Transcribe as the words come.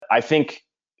I think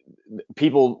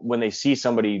people, when they see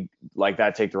somebody like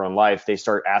that take their own life, they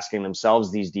start asking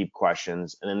themselves these deep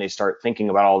questions, and then they start thinking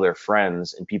about all their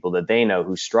friends and people that they know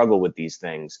who struggle with these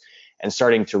things, and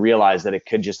starting to realize that it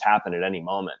could just happen at any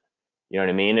moment. You know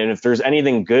what I mean? And if there's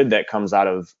anything good that comes out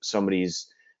of somebody's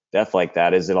death like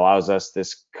that, is it allows us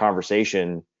this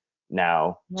conversation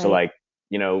now to like,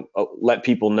 let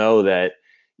people know that,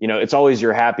 it's always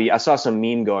you're happy. I saw some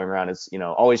meme going around. It's,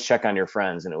 always check on your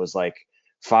friends. And it was like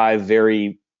 5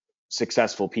 very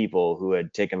successful people who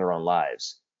had taken their own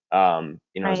lives. It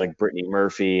was like Brittany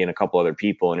Murphy and a couple other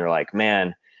people. And you're like,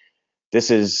 man,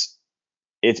 it's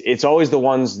always the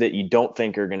ones that you don't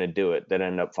think are going to do it that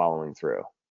end up following through.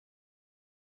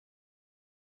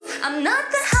 I'm not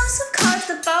the house of cards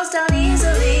that falls down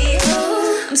easily.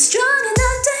 I'm strong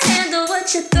enough to handle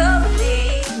what you throw at me.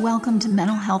 Welcome to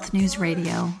Mental Health News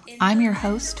Radio. I'm your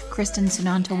host, Kristen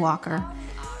Sunanta Walker.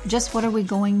 Just what are we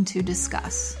going to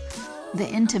discuss? The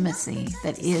intimacy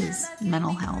that is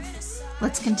mental health.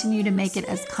 Let's continue to make it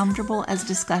as comfortable as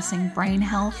discussing brain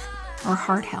health or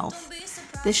heart health.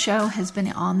 This show has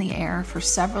been on the air for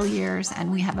several years,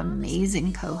 and we have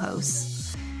amazing co-hosts.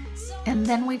 And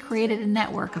then we created a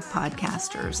network of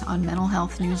podcasters on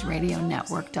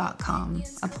mentalhealthnewsradionetwork.com,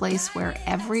 a place where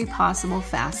every possible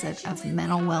facet of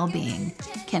mental well-being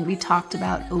can be talked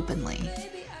about openly.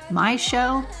 My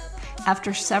show,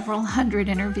 after several hundred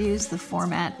interviews, the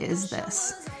format is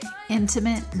this: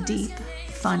 intimate, deep,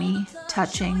 funny,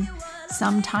 touching,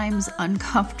 sometimes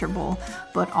uncomfortable,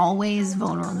 but always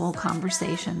vulnerable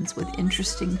conversations with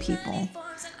interesting people.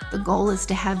 The goal is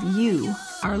to have you,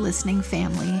 our listening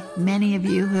family, many of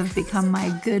you who have become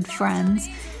my good friends,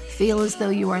 feel as though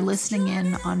you are listening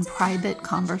in on private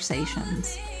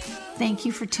conversations. Thank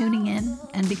you for tuning in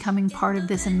and becoming part of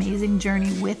this amazing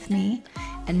journey with me,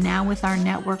 and now with our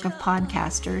network of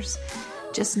podcasters.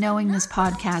 Just knowing this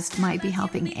podcast might be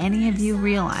helping any of you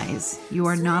realize you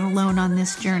are not alone on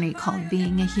this journey called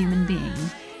being a human being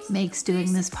makes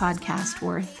doing this podcast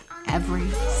worth every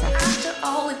second. After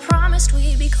all we promised,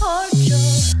 we'd be cordial.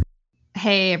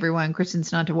 Hey everyone, Kristen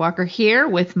Sunanta Walker here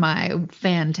with my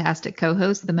fantastic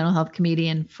co-host, the mental health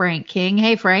comedian Frank King.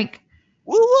 Hey Frank.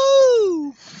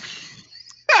 Woo-woo!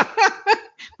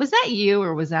 Was that you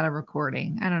or was that a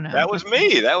recording? I don't know. That was me.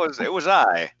 It was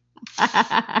I.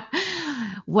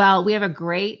 Well, we have a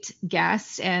great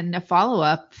guest and a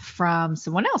follow-up from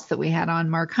someone else that we had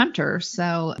on, Mark Hunter.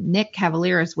 So Nick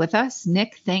Cavalier is with us.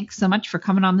 Nick, thanks so much for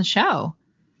coming on the show.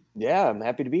 Yeah, I'm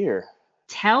happy to be here.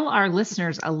 Tell our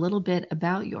listeners a little bit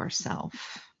about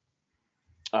yourself.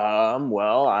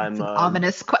 Well, I'm an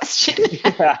ominous question.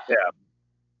 yeah.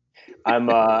 I'm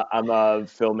a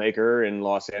filmmaker in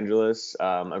Los Angeles.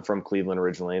 I'm from Cleveland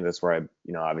originally. That's where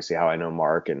obviously how I know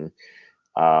Mark, and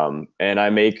I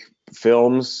make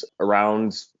films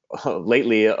around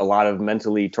lately a lot of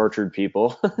mentally tortured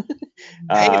people.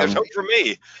 Hey, there's hope for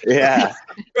me. Yeah,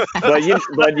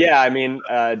 but yeah, I mean,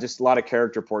 just a lot of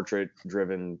character portrait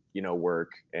driven,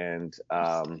 work, and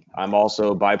I'm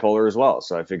also bipolar as well.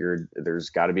 So I figured there's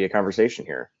got to be a conversation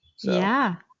here. So,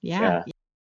 yeah.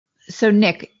 So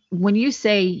Nick, when you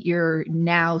say you're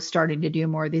now starting to do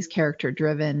more of these character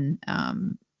driven,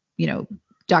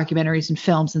 documentaries and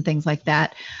films and things like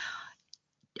that,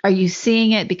 are you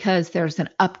seeing it because there's an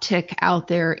uptick out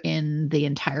there in the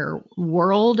entire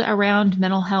world around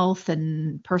mental health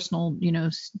and personal,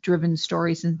 driven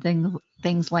stories and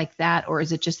things like that? Or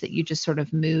is it just that you just sort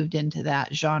of moved into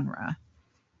that genre?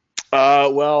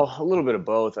 Well, a little bit of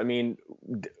both. I mean,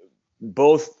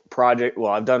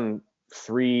 I've done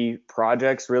 3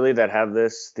 projects really that have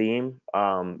this theme.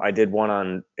 I did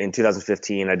one in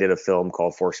 2015. I did a film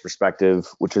called Forced Perspective,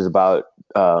 which is about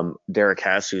Derek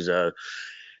Hess, who's a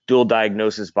dual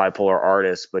diagnosis bipolar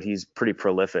artist, but he's pretty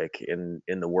prolific in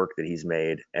the work that he's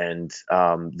made. And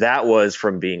that was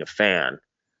from being a fan.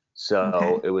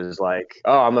 So It was like,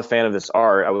 oh, I'm a fan of this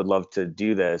art. I would love to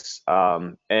do this.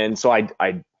 And so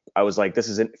I was like, this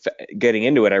isn't getting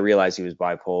into it. I realized he was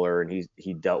bipolar and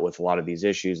he dealt with a lot of these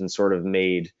issues, and sort of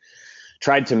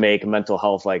tried to make mental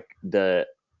health like the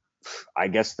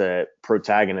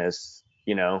protagonist,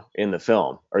 in the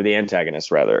film, or the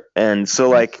antagonist rather. And so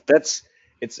like,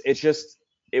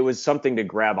 it was something to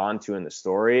grab onto in the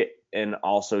story, and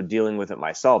also dealing with it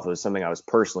myself. It was something I was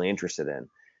personally interested in.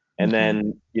 And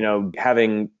then,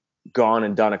 having gone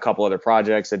and done a couple other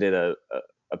projects, I did a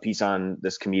piece on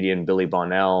this comedian, Billy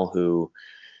Bonnell, who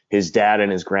his dad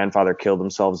and his grandfather killed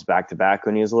themselves back to back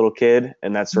when he was a little kid.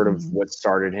 And that's sort of what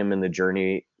started him in the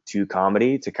journey to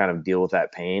comedy, to kind of deal with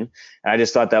that pain. And I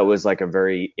just thought that was like a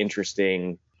very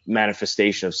interesting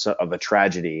manifestation of a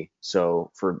tragedy.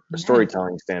 So for a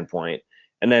storytelling standpoint,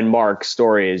 And then Mark's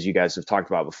story, as you guys have talked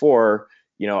about before,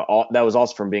 that was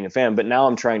also from being a fan. But now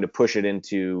I'm trying to push it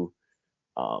into,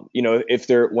 if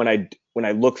there when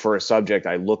I look for a subject,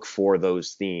 I look for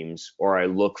those themes, or I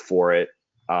look for it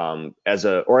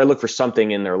or I look for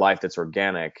something in their life that's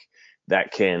organic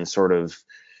that can sort of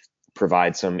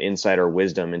provide some insight or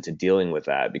wisdom into dealing with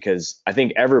that, because I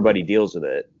think everybody deals with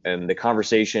it. And the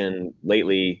conversation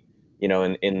lately,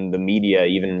 in the media,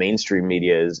 even mainstream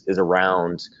media, is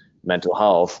around mental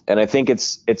health. And I think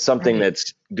it's something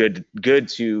that's good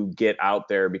to get out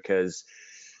there, because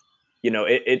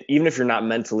it even if you're not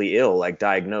mentally ill, like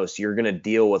diagnosed, you're going to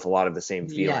deal with a lot of the same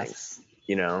feelings.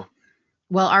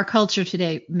 Well, our culture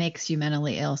today makes you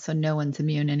mentally ill, so no one's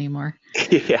immune anymore.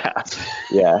 Yeah.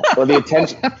 Well, the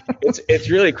attention, it's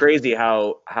really crazy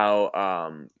how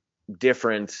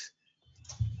different.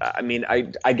 I mean,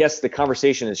 I guess the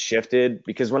conversation has shifted,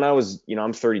 because when I was,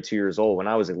 I'm 32 years old. When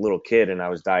I was a little kid and I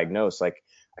was diagnosed, like,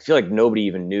 I feel like nobody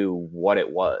even knew what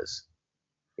it was,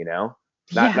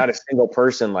 not a single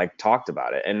person like talked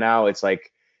about it. And now it's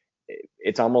like,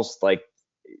 it's almost like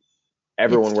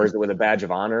everyone wears it with a badge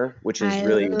of honor, which is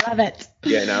really, love it.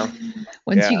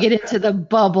 Once you get into the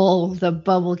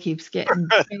bubble keeps getting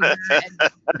bigger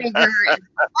and bigger. It's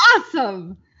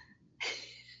awesome.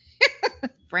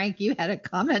 Frank, you had a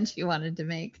comment you wanted to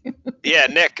make. Yeah,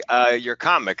 Nick, your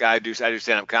comic. I do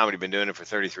stand-up comedy. Been doing it for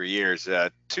 33 years.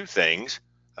 Two things: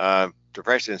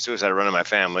 depression and suicide run in my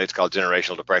family. It's called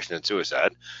generational depression and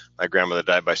suicide. My grandmother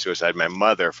died by suicide. My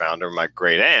mother found her. My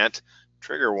great aunt.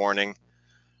 Trigger warning.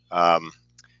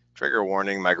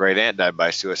 My great aunt died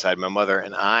by suicide. My mother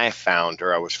and I found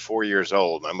her. I was 4 years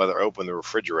old. My mother opened the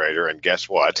refrigerator, and guess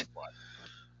what?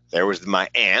 There was my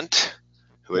aunt,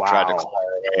 who had tried to claw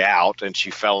her way out, and she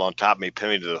fell on top of me,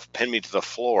 pinned me to the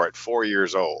floor at 4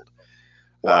 years old.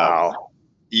 Wow.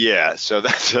 Yeah. So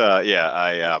that's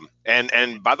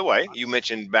and by the way, you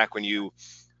mentioned back when you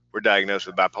were diagnosed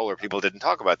with bipolar, people didn't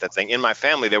talk about that thing. In my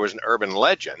family, there was an urban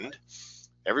legend.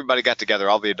 Everybody got together,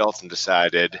 all the adults, and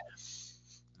decided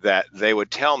that they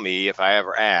would tell me if I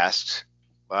ever asked,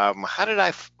 what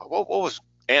was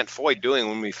Aunt Foy doing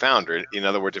when we found her? In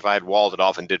other words, if I had walled it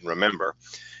off and didn't remember.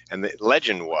 And the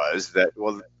legend was that,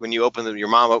 when you your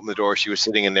mom opened the door, she was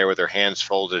sitting in there with her hands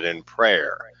folded in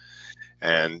prayer.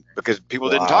 And because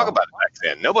people didn't talk about it back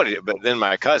then, nobody. But then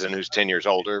my cousin, who's 10 years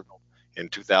older, in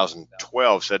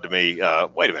 2012, said to me,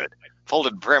 "Wait a minute,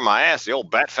 folded in prayer, my ass, the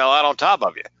old bat fell out on top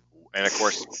of you." And of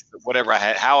course,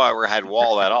 however I had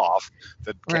walled that off,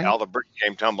 all the bricks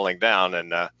came tumbling down.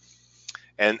 And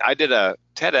I did a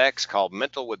TEDx called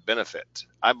 "Mental with Benefit."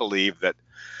 I believe that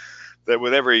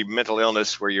with every mental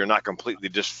illness where you're not completely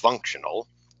dysfunctional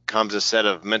comes a set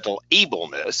of mental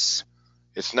ableness.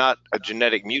 It's not a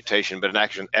genetic mutation, but an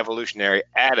actual evolutionary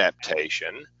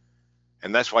adaptation.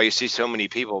 And that's why you see so many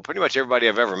people, pretty much everybody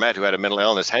I've ever met who had a mental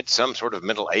illness had some sort of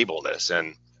mental ableness.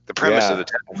 And the premise of the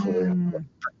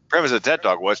TED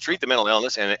Talk was treat the mental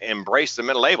illness and embrace the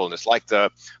mental ableness, like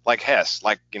Hess,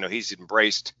 he's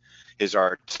embraced his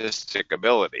artistic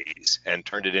abilities and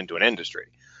turned it into an industry.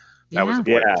 That was the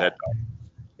point of TED Talk.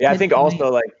 Yeah, I think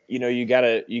also, like, you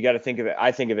gotta think of it.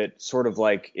 I think of it sort of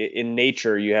like in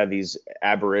nature, you have these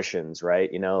aberrations,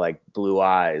 right? Like blue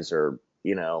eyes, or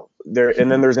there, and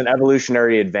then there's an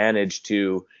evolutionary advantage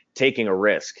to taking a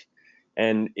risk.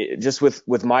 And just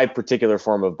with my particular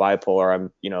form of bipolar,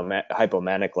 I'm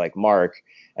hypomanic like Mark,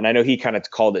 and I know he kind of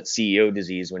called it CEO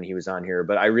disease when he was on here,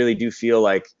 but I really do feel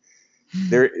like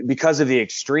because of the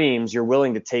extremes, you're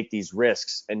willing to take these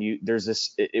risks, and there's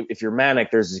this, if you're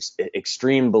manic, there's this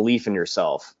extreme belief in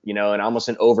yourself, and almost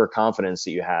an overconfidence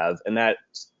that you have, and that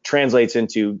translates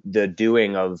into the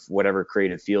doing of whatever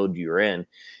creative field you're in.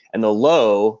 And the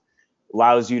low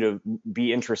allows you to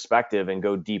be introspective and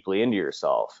go deeply into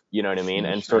yourself, you know what I mean?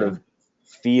 And sort of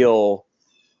feel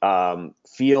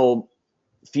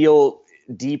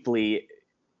deeply,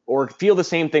 or feel the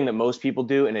same thing that most people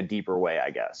do in a deeper way, I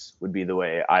guess, would be the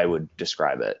way I would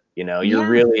describe it. You're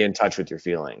really in touch with your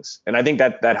feelings. And I think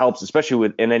that helps,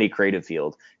 especially in any creative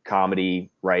field, comedy,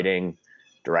 writing,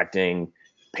 directing,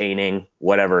 painting,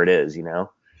 whatever it is,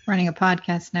 Running a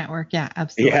podcast network. Yeah,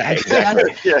 absolutely. Yeah,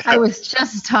 exactly. I was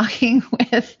just talking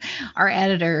with our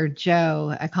editor,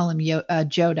 Joe. I call him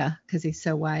Joda because he's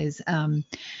so wise.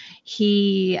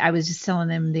 I was just telling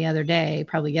him the other day,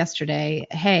 probably yesterday,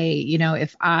 hey,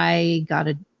 if I got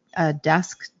a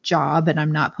desk job, and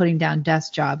I'm not putting down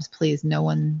desk jobs, please, no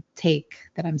one take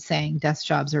that I'm saying desk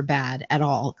jobs are bad at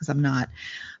all, because I'm not.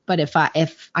 But if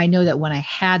I know that when I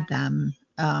had them,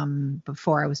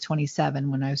 before I was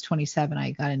 27, when I was 27, I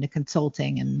got into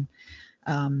consulting, and,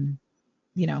 and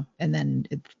then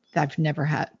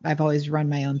I've always run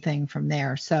my own thing from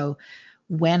there. So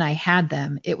when I had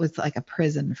them, it was like a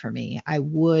prison for me. I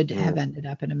would have ended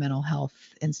up in a mental health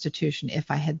institution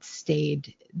if I had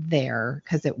stayed there,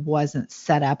 because it wasn't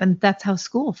set up. And that's how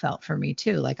school felt for me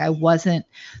too. Like, I wasn't,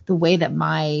 the way that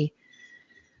my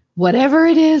whatever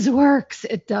it is works,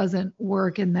 it doesn't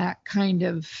work in that kind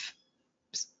of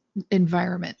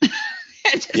environment.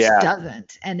 It just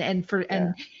doesn't.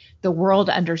 And the world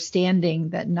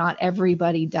understanding that not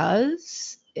everybody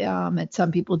does, and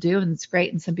some people do, and it's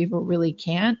great, and some people really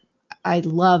can't. I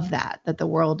love that the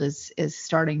world is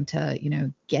starting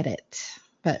to, get it.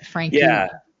 But Frank, yeah.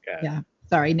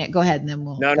 Sorry, Nick, go ahead, and then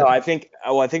we'll. No, I think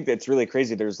that's really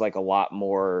crazy. There's like a lot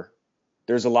more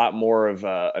of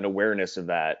an awareness of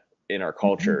that in our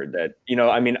culture. That,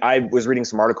 I mean, I was reading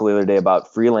some article the other day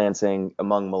about freelancing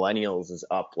among millennials is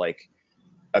up like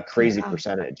a crazy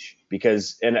percentage,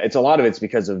 and a lot of it's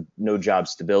because of no job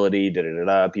stability,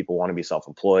 people want to be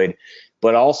self-employed,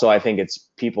 but also I think it's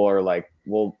people are like,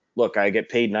 well, look, I get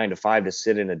paid 9 to 5 to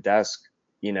sit in a desk,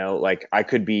 like I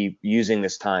could be using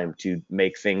this time to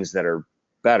make things that are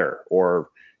better, or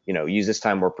use this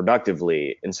time more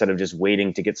productively instead of just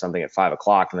waiting to get something at 5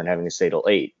 o'clock and then having to stay till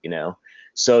 8,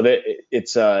 so that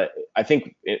it's I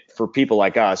think for people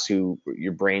like us who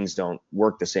your brains don't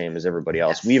work the same as everybody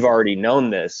else, we've already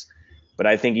known this, but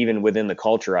I think even within the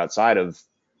culture outside of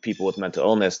people with mental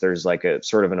illness, there's like a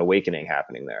sort of an awakening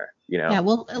happening there, Yeah,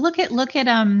 well, look at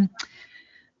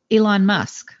Elon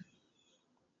Musk.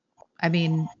 I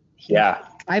mean, he's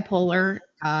bipolar,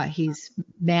 he's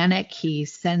manic, he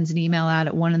sends an email out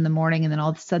at 1 a.m, and then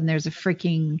all of a sudden there's a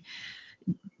freaking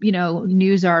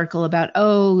news article about,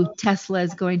 Tesla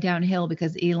is going downhill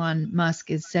because Elon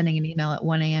Musk is sending an email at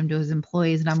 1 a.m. to his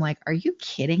employees. And I'm like, are you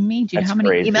kidding me? Do you know how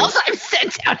many emails I've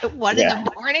sent out at 1 in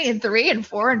the morning, and 3 and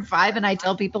 4 and 5? And I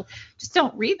tell people, just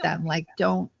don't read them. Like,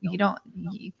 you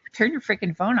turn your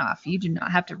freaking phone off. You do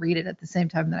not have to read it at the same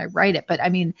time that I write it. But I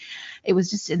mean, it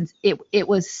was just,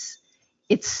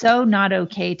 it's so not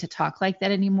okay to talk like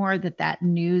that anymore, that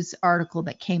news article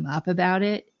that came up about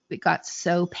it got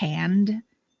so panned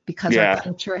because our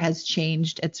culture has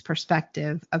changed its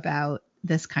perspective about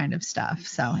this kind of stuff.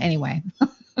 So anyway.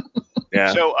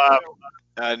 Yeah. So,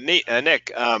 Nick,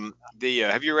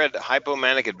 have you read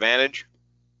Hypomanic Advantage?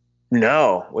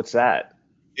 No. What's that?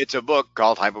 It's a book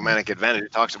called Hypomanic Advantage.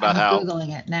 It talks about I'm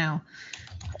Googling it now.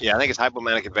 Yeah, I think it's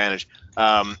Hypomanic Advantage.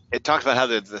 It talks about how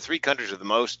the three countries with the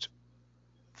most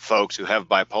folks who have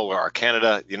bipolar are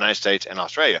Canada, the United States, and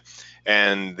Australia.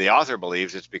 And the author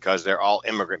believes it's because they're all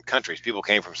immigrant countries. People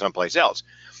came from someplace else.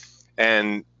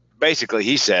 And basically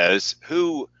he says,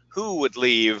 who would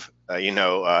leave,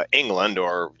 England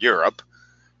or Europe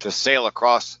to sail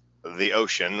across the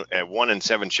ocean, and 1 in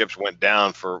 7 ships went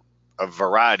down for a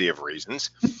variety of reasons,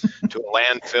 to a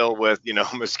land filled with,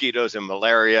 mosquitoes and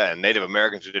malaria and Native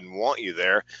Americans who didn't want you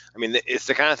there. I mean, it's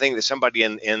the kind of thing that somebody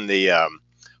in the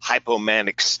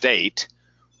hypomanic state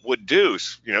would do.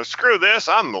 Screw this,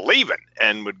 I'm leaving,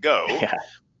 and would go. Yeah.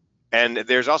 And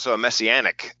there's also a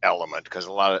messianic element, because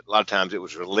a lot of times it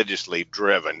was religiously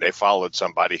driven. They followed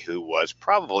somebody who was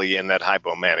probably in that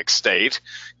hypomanic state,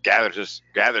 gathered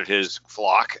his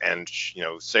flock, and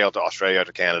sailed to Australia,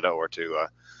 to Canada, or to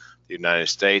the United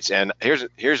States. And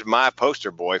here's my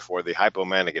poster boy for the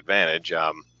Hypomanic Advantage,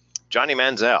 Johnny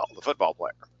Manziel, the football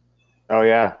player. Oh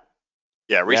yeah.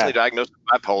 Yeah, recently diagnosed with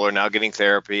bipolar, now getting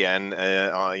therapy, and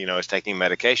is taking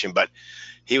medication. But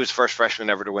he was the first freshman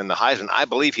ever to win the Heisman. I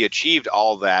believe he achieved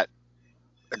all that,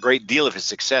 a great deal of his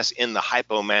success in the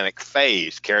hypomanic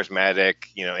phase, charismatic,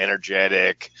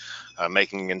 energetic,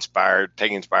 taking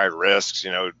inspired risks,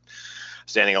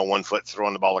 standing on one foot,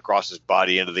 throwing the ball across his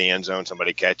body into the end zone,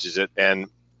 somebody catches it. And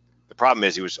the problem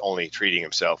is he was only treating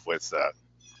himself with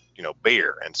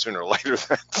beer, and sooner or later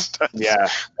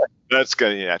that's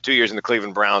going 2 years in the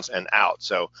Cleveland Browns and out.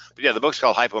 So, but yeah, the book's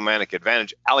called Hypomanic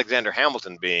Advantage. Alexander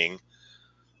Hamilton being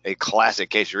a classic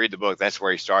case. You read the book, that's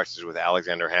where he starts, is with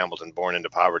Alexander Hamilton, born into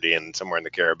poverty and somewhere in the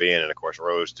Caribbean, and of course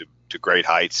rose to great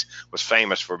heights, was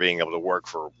famous for being able to work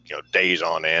for days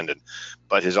on end,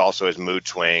 but his mood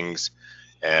swings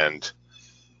and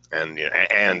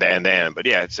but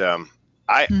yeah, it's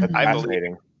I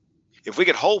believe if we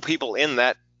could hold people in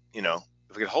that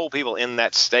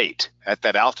state at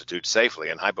that altitude safely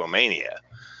in hypomania,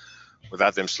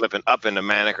 without them slipping up into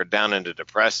manic or down into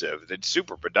depressive, it's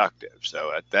super productive.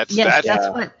 So that's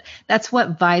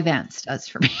what Vyvanse does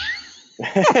for me.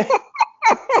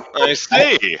 I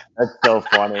see. That's so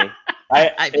funny.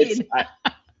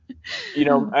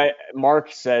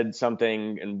 Mark said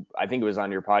something, and I think it was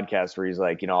on your podcast, where he's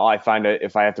like, I find it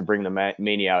if I have to bring the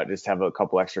mania out, just have a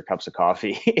couple extra cups of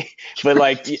coffee. But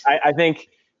like, I think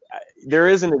there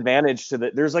is an advantage to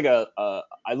that. There's like I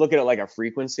look at it like a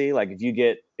frequency. Like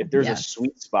if there's a Yes.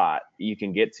 sweet spot you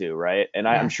can get to, right? And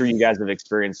I'm Yes. sure you guys have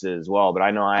experienced it as well, but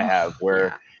I know I have, where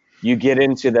Yeah. you get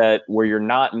into that where you're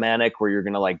not manic, where you're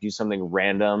gonna like do something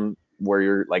random, where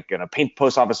you're like gonna paint the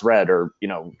post office red, or do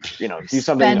something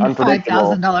Spend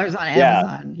unpredictable. $5,000 on Yeah,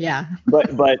 Amazon. Yeah.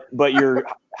 but you're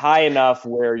high enough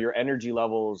where your energy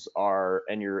levels are,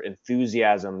 and your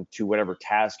enthusiasm to whatever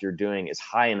task you're doing is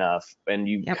high enough, and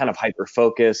you Yep. kind of hyper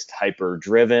focused, hyper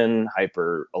driven,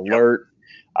 hyper Yep. alert.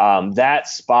 That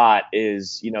spot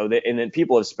is, and then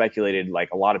people have speculated,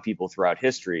 like a lot of people throughout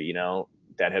history,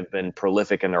 that have been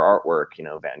prolific in their artwork,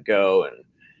 Van Gogh, and,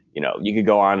 you could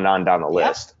go on and on down the Yep.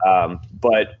 list.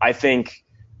 But I think,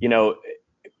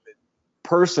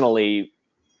 personally,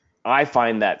 I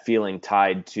find that feeling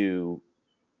tied to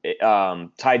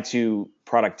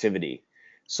productivity.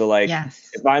 So like, Yes.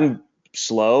 if I'm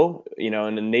slow,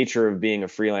 and the nature of being a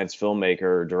freelance filmmaker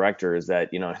or director is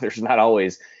that, there's not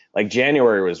always, like,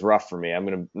 January was rough for me.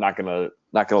 Not gonna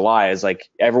lie. It's like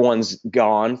everyone's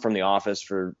gone from the office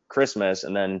for Christmas,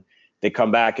 and then they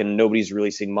come back and nobody's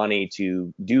releasing money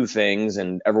to do things,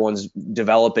 and everyone's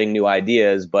developing new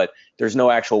ideas, but there's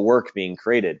no actual work being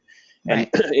created. And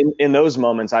Right. in those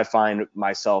moments, I find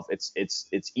myself, it's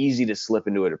easy to slip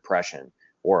into a depression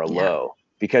or a Yeah. low,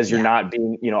 because you're Yeah. not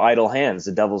being, idle hands,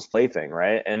 the devil's plaything,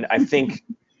 right? And I think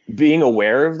being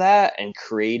aware of that and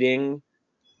creating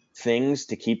things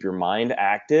to keep your mind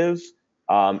active,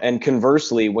 and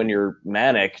conversely, when you're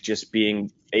manic, just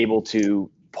being able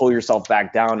to pull yourself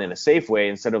back down in a safe way,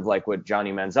 instead of like what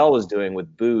Johnny Manziel was doing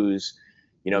with booze,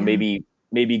 Yeah.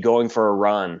 maybe going for a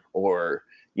run, or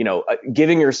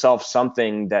giving yourself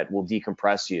something that will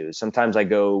decompress you. Sometimes I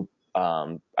do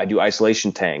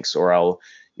isolation tanks, or I'll,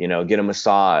 get a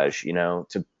massage,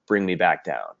 to bring me back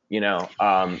down.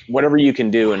 Whatever you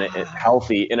can do in a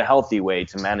healthy way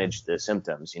to manage the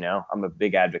symptoms. I'm a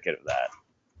big advocate of that.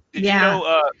 Did Yeah. you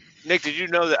know, Nick? Did you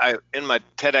know that in my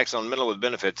TEDx on mental with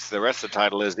benefits, the rest of the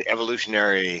title is the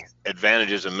evolutionary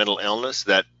advantages of mental illness.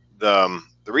 That the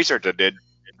research I did,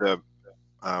 the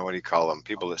what do you call them?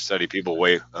 People that study people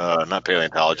way, not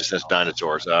paleontologists, that's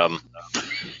dinosaurs.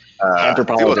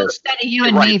 Anthropologist. Study you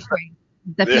and Right. me, Frank.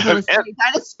 The people that study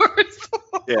dinosaurs.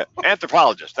 Yeah,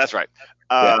 anthropologists. That's right.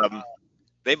 Yeah.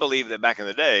 They believe that back in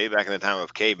the day, back in the time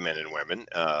of cavemen and women,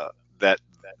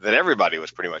 that everybody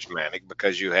was pretty much manic,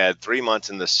 because you had 3 or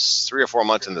 4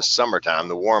 months in the summertime,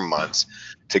 the warm months,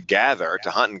 to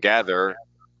hunt and gather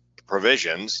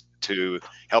provisions to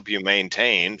help you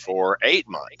maintain for 8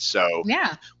 months. So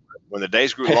Yeah. when the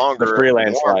days grew longer, The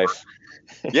freelance warmer, life.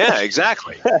 yeah,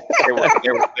 exactly.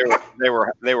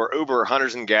 They were uber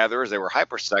hunters and gatherers. They were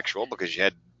hypersexual, because you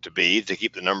had to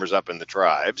keep the numbers up in the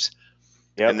tribes.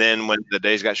 Yep. And then when the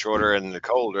days got shorter and the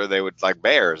colder, they would, like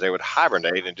bears, they would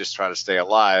hibernate and just try to stay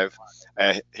alive.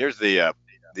 Here's the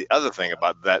other thing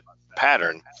about that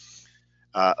pattern,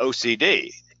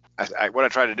 OCD. What I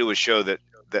tried to do was show that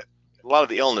a lot of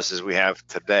the illnesses we have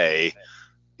today,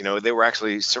 they were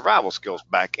actually survival skills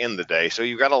back in the day. So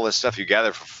you got all this stuff you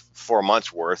gather for 4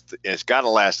 months worth, and it's got to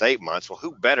last 8 months. Well,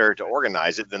 who better to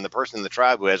organize it than the person in the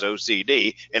tribe who has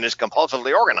OCD and is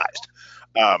compulsively organized?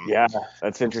 Yeah,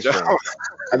 that's interesting. So,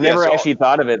 I've never so- actually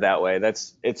thought of it that way.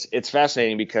 It's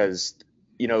fascinating, because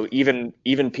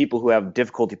even people who have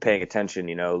difficulty paying attention,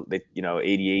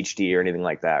 ADHD or anything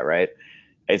like that, right?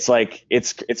 It's like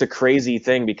it's a crazy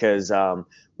thing, because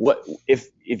what if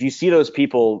you see those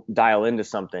people dial into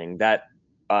something, that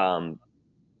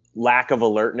lack of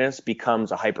alertness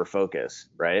becomes a hyper focus,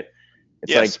 right?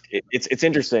 It's Yes. like it's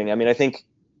interesting. I mean, I think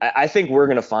we're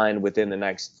going to find within the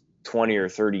next 20 or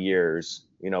 30 years,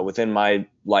 within my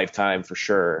lifetime for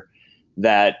sure,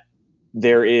 that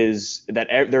there's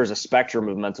a spectrum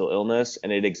of mental illness,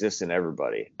 and it exists in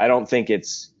everybody. I don't think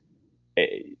it's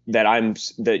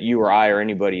that you or I or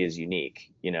anybody is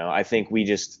unique. I think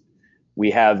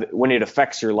we have, when it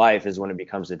affects your life is when it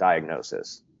becomes a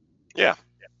diagnosis. Yeah.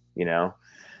 Agreed.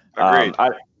 Agreed.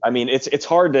 I mean, it's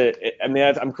hard to,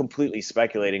 I'm completely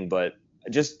speculating, but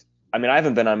I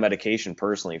haven't been on medication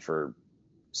personally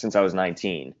since I was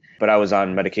 19, but I was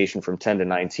on medication from 10 to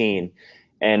 19.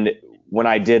 And when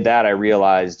I did that, I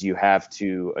realized you have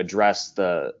to address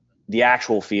the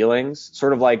actual feelings,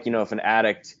 sort of like, if an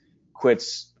addict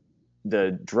quits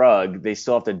the drug, they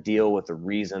still have to deal with the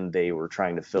reason they were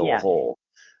trying to fill a hole.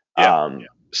 Yeah.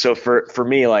 So for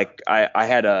me, like I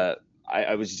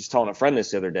was just telling a friend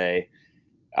this the other day,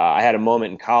 I had a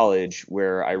moment in college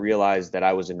where I realized that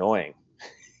I was annoying.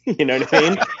 You know what I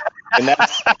mean? And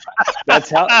that's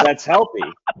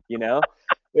healthy, you know?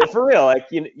 But for real, like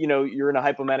you're in a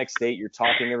hypomanic state, you're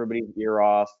talking everybody's ear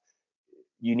off.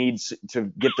 You need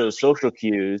to get those social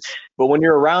cues. But when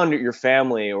you're around your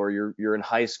family or you're in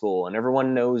high school and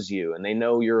everyone knows you and they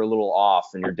know you're a little off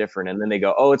and you're different, and then they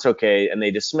go, "Oh, it's okay," and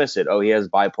they dismiss it. "Oh, he has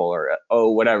bipolar.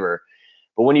 Oh, whatever."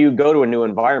 But when you go to a new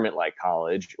environment like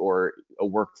college or a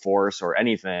workforce or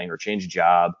anything, or change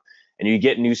job, and you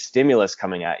get new stimulus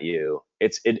coming at you,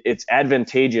 it's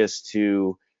advantageous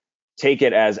to take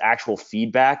it as actual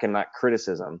feedback and not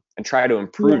criticism, and try to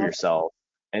improve Yes. yourself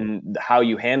and how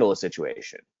you handle a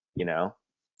situation, you know?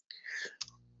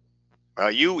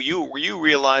 You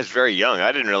realized very young.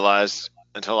 I didn't realize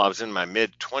until I was in my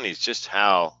mid-20s just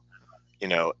how,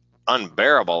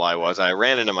 unbearable I was. I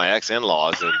ran into my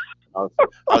ex-in-laws, and I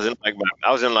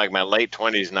was in like my late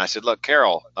 20s, and I said, "Look,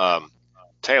 Carol,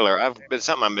 Taylor,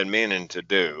 something I've been meaning to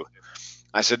do."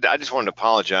 I said, "I just wanted to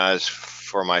apologize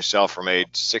for myself from age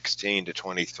 16 to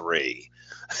 23."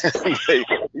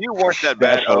 You weren't that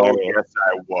bad. That's Oh, hilarious. yes,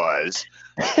 I was.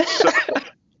 So,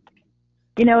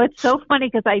 It's so funny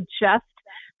because I just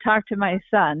talked to my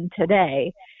son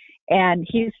today, and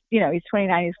he's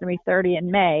 29, he's going to be 30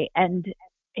 in May, and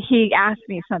he asked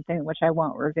me something which I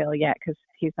won't reveal yet because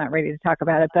he's not ready to talk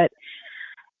about it, but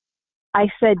I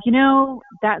said,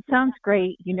 that sounds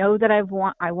great. You know that I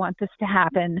want this to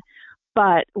happen,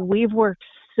 but we've worked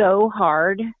so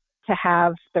hard to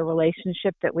have the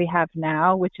relationship that we have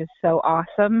now, which is so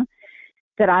awesome,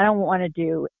 that I don't want to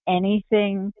do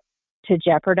anything to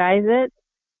jeopardize it.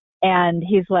 And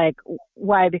he's like,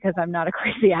 "Why? Because I'm not a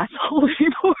crazy asshole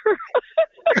anymore."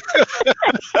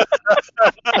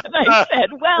 And I said,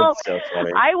 "Well, That's so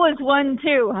funny. I was one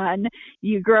too, hon.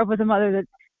 You grew up with a mother that,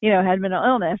 had mental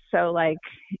illness. So like,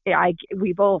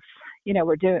 we both,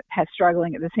 were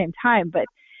struggling at the same time. But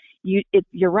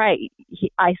you're right.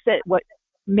 I said what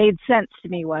made sense to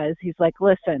me was, he's like,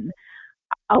 listen,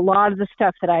 a lot of the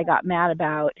stuff that I got mad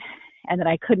about and that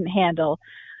I couldn't handle,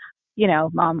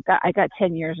 Mom, I got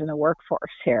 10 years in the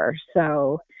workforce here.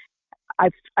 So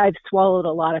I've swallowed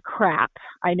a lot of crap.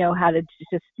 I know how to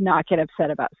just not get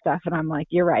upset about stuff." And I'm like,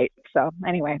 "You're right." So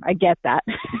anyway, I get that.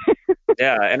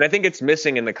 Yeah, and I think it's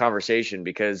missing in the conversation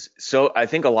because I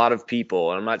think a lot of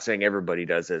people, and I'm not saying everybody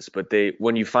does this, but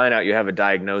when you find out you have a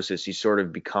diagnosis, you sort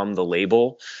of become the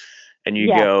label, and you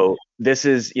Yes. go, this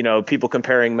is, people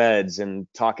comparing meds and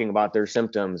talking about their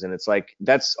symptoms, and it's like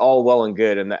that's all well and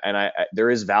good, and there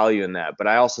is value in that, but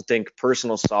I also think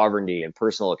personal sovereignty and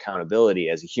personal accountability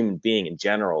as a human being in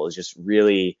general is just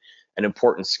really an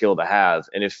important skill to have.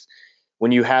 And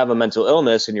when you have a mental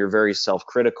illness and you're very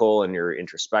self-critical and you're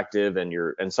introspective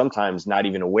and sometimes not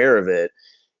even aware of it,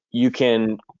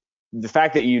 the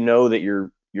fact that that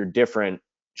you're different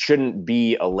shouldn't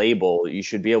be a label. You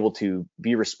should be able to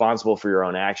be responsible for your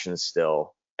own actions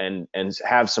still, and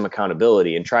have some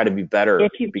accountability and try to be better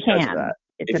If you because of can. that.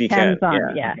 It If you can, depends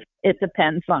on, yeah. it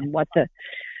depends on what the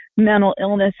mental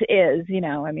illness is.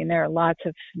 I mean, there are lots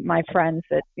of my friends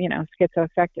that,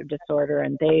 schizoaffective disorder,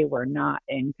 and they were not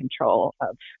in control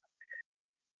of,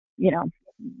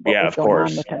 what Yeah, was of going on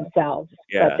course. with themselves.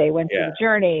 Yeah, But they went through yeah, the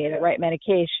journey, the right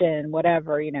medication,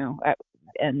 whatever,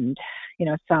 and,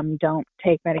 some don't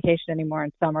take medication anymore,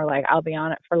 and some are like, "I'll be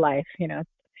on it for life." yeah,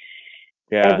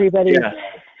 Everybody yeah.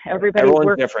 everybody Everyone's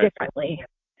works different. differently.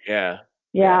 Yeah.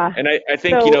 Yeah. And I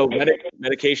think, So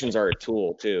medications are a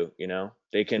tool too, they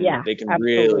yeah, they can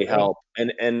really absolutely. help.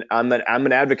 And I'm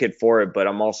an advocate for it, but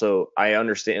I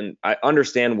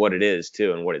understand what it is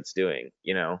too and what it's doing,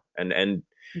 and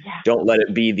Yeah. don't let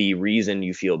it be the reason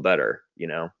you feel better.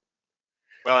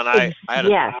 well, and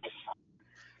Yes.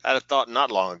 I had a thought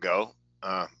not long ago.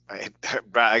 I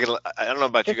don't know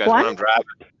about you Just guys one? when I'm driving.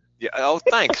 Yeah. Oh,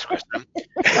 thanks, Kristen.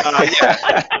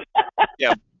 Yeah.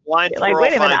 Yeah. Blind You're like, squirrel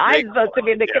wait a minute, finds I'm big supposed to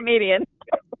be the hole. comedian.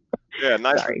 Yeah.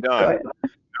 Nicely Sorry. Go done. ahead. No,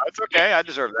 it's okay. I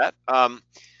deserve that. When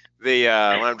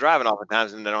I'm driving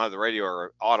oftentimes and they don't have the radio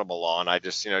or audible on, I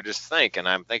just think, and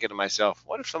I'm thinking to myself,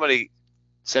 what if somebody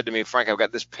said to me, "Frank, I've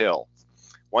got this pill,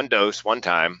 one dose, one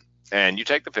time, and you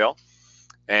take the pill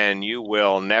and you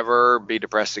will never be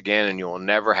depressed again and you will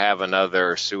never have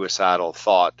another suicidal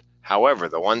thought. However,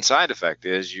 the one side effect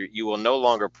is you will no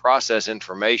longer process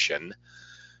information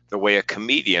the way a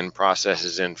comedian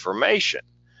processes information."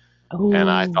 And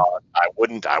I Ooh. thought I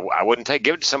wouldn't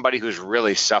give it to somebody who's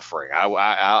really suffering.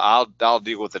 I'll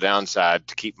deal with the downside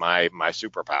to keep my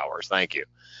superpowers. Thank you.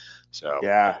 So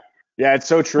Yeah. Yeah, it's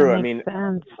so That true. I makes mean,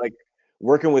 sense. like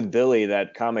working with Billy,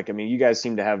 that comic, I mean, you guys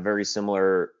seem to have very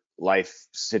similar life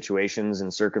situations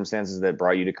and circumstances that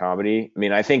brought you to comedy? I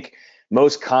mean, I think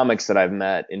most comics that I've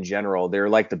met in general, they're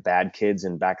like the bad kids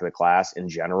in back of the class in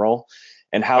general,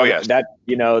 and Oh how yes. that,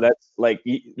 that's like,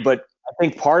 but I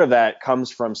think part of that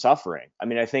comes from suffering. I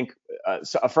mean, I think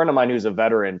so a friend of mine who's a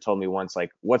veteran told me once,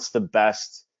 like, what's the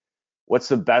best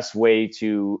way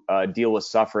to deal with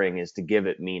suffering is to give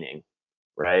it meaning,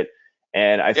 right?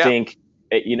 And I Yeah. think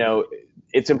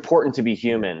it's important to be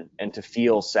human and to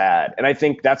feel sad. And I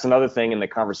think that's another thing in the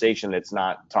conversation that's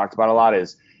not talked about a lot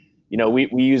is, we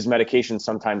use medication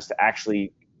sometimes to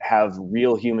actually have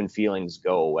real human feelings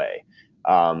go away.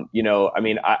 I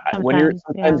mean,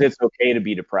 sometimes Yeah. it's okay to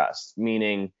be depressed,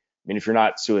 meaning, I mean, if you're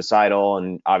not suicidal,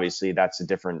 and obviously that's a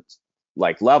different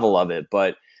like level of it,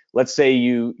 but let's say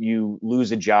you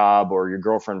lose a job or your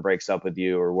girlfriend breaks up with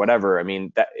you or whatever. I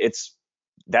mean,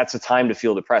 that's a time to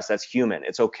feel depressed. That's human.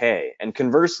 It's okay. And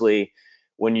conversely,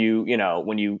 when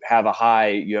you have a high,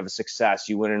 you have a success,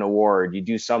 you win an award, you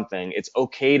do something, it's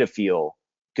okay to feel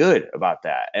good about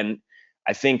that. And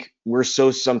I think we're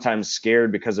so sometimes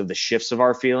scared because of the shifts of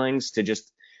our feelings to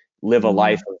just live a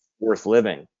life Mm. worth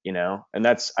living, and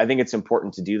I think it's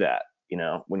important to do that,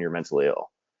 when you're mentally ill.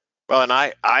 Well, and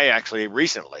I actually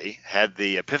recently had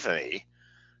the epiphany.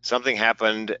 Something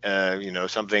happened,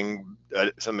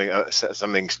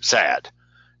 something sad,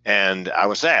 and I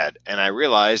was sad, and I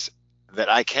realized that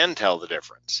I can tell the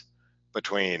difference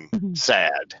between Mhm.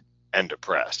 sad and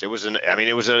depressed. It was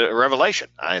a revelation.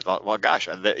 I thought, well, gosh,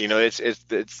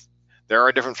 it's there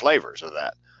are different flavors of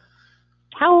that.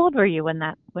 How old were you when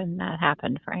that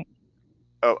happened, Frank?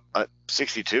 Oh,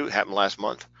 62 happened last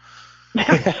month, right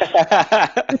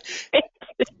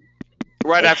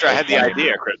That's after I so had the funny.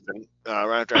 idea, Kristen.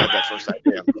 Right after I had that first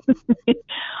idea.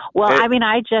 Well, It, I mean,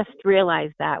 I just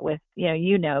realized that with,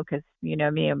 because me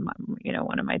and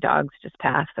one of my dogs just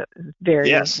passed. That was very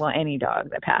Yes. well, any dog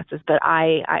that passes. But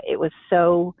it was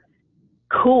so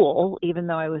cool, even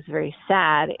though I was very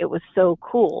sad. It was so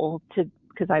cool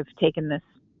because I've taken this.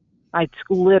 I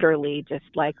literally just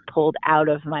like pulled out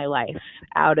of my life,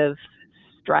 out of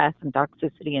stress and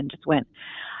toxicity, and just went.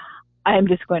 I'm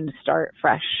just going to start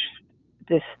fresh.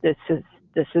 This is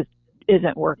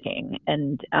isn't working,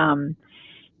 and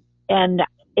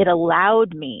it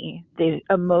allowed me the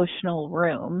emotional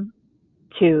room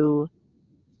to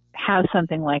have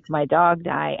something like my dog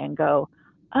die and go,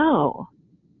 oh,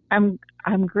 I'm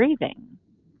grieving.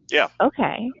 Yeah.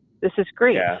 Okay, this is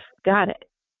grief. yeah, Got it.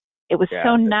 It was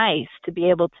so yeah. nice to be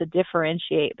able to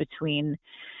differentiate between,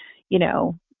 you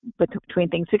know, between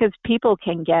things, because people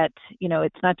can get,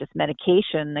 it's not just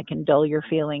medication that can dull your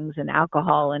feelings and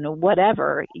alcohol and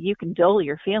whatever. You can dull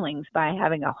your feelings by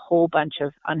having a whole bunch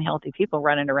of unhealthy people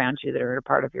running around you that are a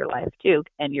part of your life too,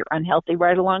 and you're unhealthy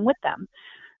right along with them.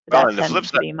 Well, That and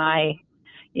tends to be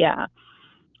yeah.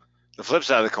 the flip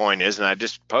side of the coin is, and I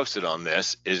just posted on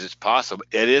this, is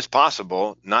it is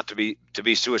possible not to be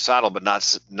suicidal, but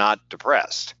not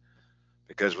depressed.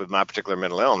 Because with my particular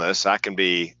mental illness, I can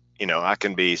be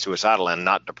suicidal and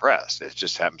not depressed. It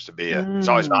just happens to be it's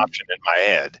always an Mm, option in my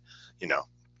head, you know.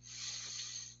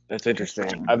 That's interesting.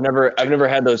 interesting. I've never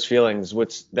had those feelings,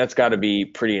 which that's got to be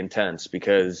pretty intense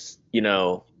because,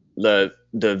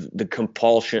 the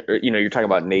compulsion, or, you're talking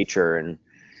about nature, and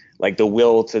like the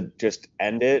will to just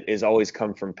end it is always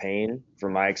come from pain,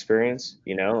 from my experience,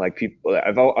 like people,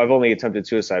 I've only attempted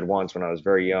suicide once when I was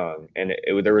very young, and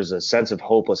there was a sense of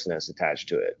hopelessness attached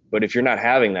to it. But if you're not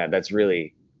having that, that's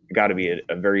really got to be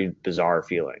a very bizarre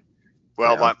feeling, you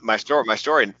Well, know? my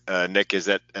story, Nick, is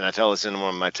that, and I tell this in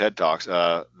one of my TED talks,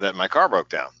 that my car broke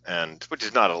down, and which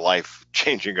is not a life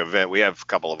changing event. We have a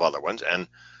couple of other ones,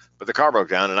 but the car broke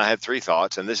down, and I had three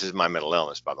thoughts, and this is my mental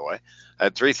illness, by the way. I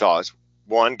had three thoughts: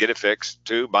 one, get it fixed;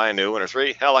 two, buy a new one; or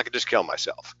three, hell, I could just kill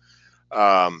myself.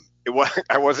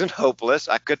 I wasn't hopeless.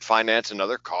 I could finance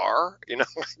another car,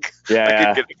 Yeah, I could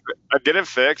yeah. get it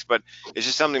fixed, but it's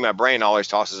just something my brain always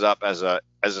tosses up as a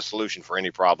solution for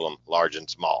any problem, large and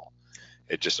small.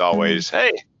 It just Mm. always,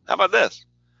 hey, how about this?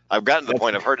 I've gotten to the That's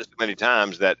point, I've heard it so many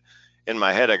times that in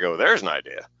my head I go, there's an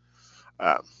idea.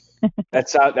 Um, that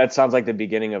sounds like the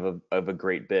beginning of a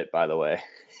great bit, by the way.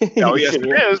 oh, You yes, should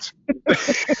it is.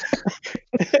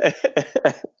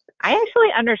 I actually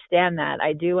understand that.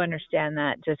 I do understand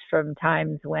that, just from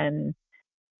times when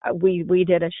we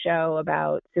did a show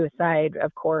about suicide,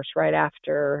 of course, right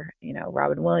after,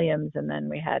 Robin Williams, and then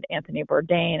we had Anthony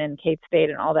Bourdain and Kate Spade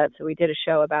and all that. So we did a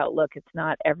show about, look, it's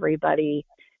not everybody.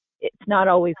 It's not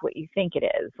always what you think it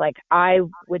is. Like, I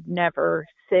would never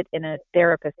sit in a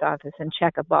therapist office and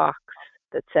check a box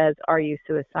that says, are you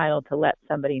suicidal, to let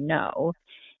somebody know.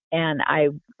 And I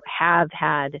have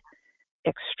had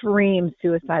extreme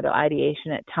suicidal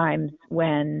ideation at times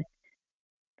when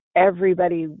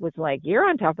everybody was like, "You're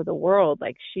on top of the world.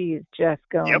 Like she's just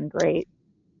Yep. going great."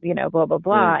 Blah blah Mm.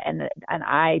 blah, and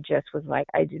I just was like,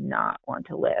 I do not want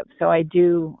to live. So I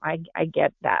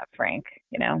get that, Frank.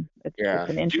 It's Yeah. it's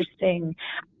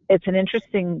an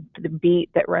interesting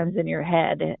beat that runs in your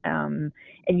head, and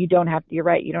you don't have to. You're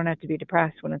right. You don't have to be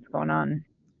depressed when it's going on.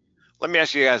 Let me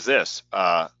ask you guys this: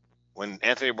 when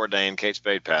Anthony Bourdain, Kate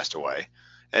Spade passed away,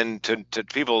 and to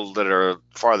people that are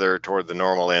farther toward the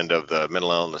normal end of the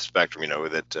mental illness spectrum,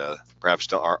 that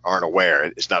perhaps aren't aware,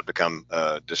 it's not become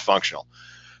dysfunctional.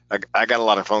 I got a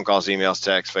lot of phone calls, emails,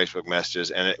 texts, Facebook messages,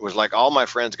 and it was like all my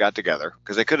friends got together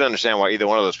because they couldn't understand why either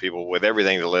one of those people, with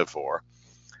everything to live for,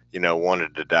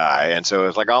 wanted to die. And so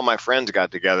it's like all my friends got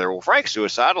together. Well, Frank's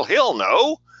suicidal. He'll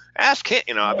know. Ask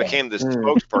him. I became this Mm.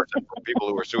 spokesperson for people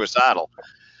who were suicidal.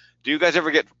 Do you guys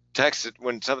ever get texted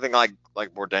when something like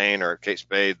Bourdain or Kate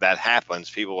Spade that happens?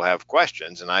 People have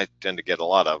questions, and I tend to get a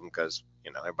lot of them because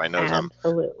everybody knows I'm.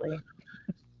 Absolutely.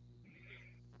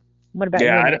 What about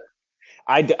Yeah. you, Nick?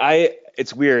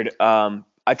 It's weird.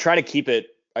 I try to keep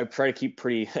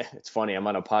pretty, it's funny. I'm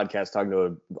on a podcast talking to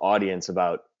an audience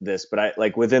about this, but I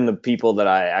like within the people that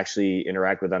I actually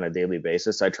interact with on a daily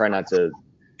basis, I try not to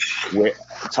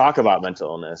talk about mental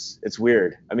illness. It's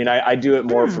weird. I mean, I do it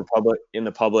more for in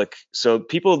the public. So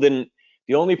the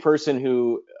only person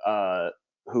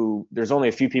there's only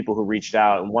a few people who reached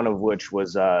out, and one of which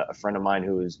was a friend of mine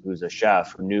who's a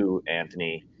chef who knew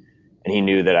Anthony, and he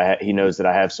knew that he knows that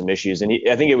I have some issues, and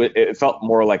I think it felt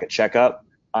more like a checkup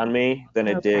on me than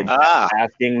it Okay. did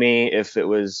asking me if it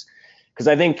was, because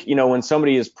I think when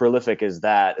somebody as prolific as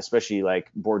that, especially like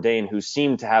Bourdain, who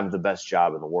seemed to have the best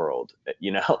job in the world,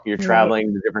 you're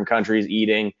traveling to different countries,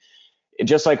 eating.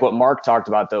 Just like what Mark talked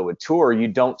about though with tour, you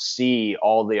don't see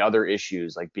all the other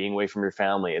issues like being away from your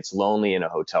family. It's lonely in a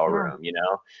hotel room,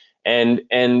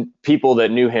 and people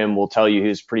that knew him will tell you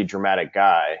he's a pretty dramatic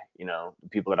guy, the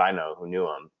people that I know who knew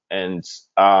him. And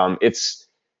I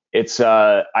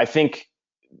think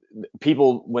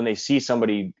people, when they see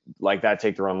somebody like that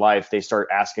take their own life, they start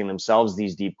asking themselves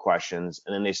these deep questions,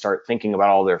 and then they start thinking about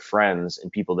all their friends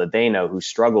and people that they know who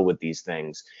struggle with these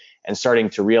things, and starting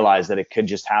to realize that it could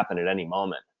just happen at any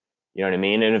moment. You know what I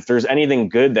mean? And if there's anything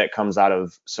good that comes out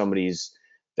of somebody's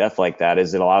death like that,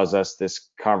 is it allows us this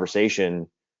conversation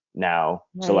now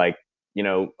to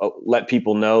let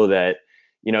people know that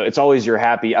it's always you're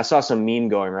happy. I saw some meme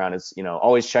going around. It's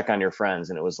always check on your friends,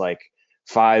 and it was like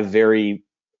 5 very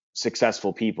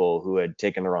successful people who had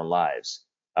taken their own lives.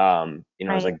 It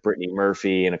was like Brittany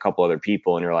Murphy and a couple other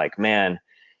people, and you're like, man,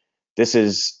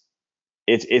 it's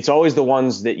always the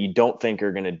ones that you don't think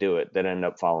are going to do it that end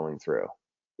up following through.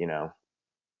 Yep,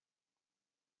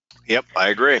 I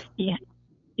agree. Yeah.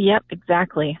 Yep,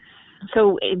 exactly.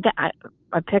 So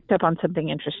I picked up on something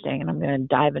interesting, and I'm going to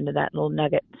dive into that little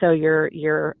nugget. So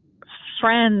your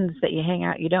friends that you hang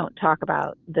out, you don't talk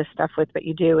about this stuff with, but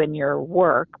you do in your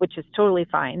work, which is totally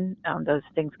fine. Those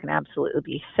things can absolutely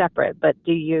be separate. But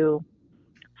do you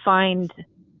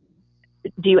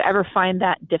ever find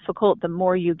that difficult the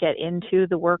more you get into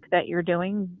the work that you're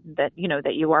doing, that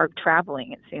that you are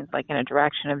traveling, it seems like, in a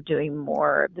direction of doing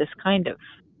more of this kind of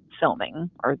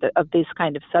filming or of this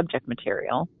kind of subject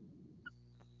material?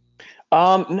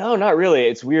 No, not really.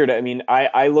 It's weird. I mean,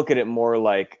 I look at it more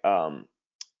like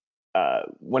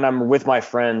when I'm with my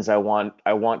friends, I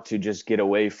want to just get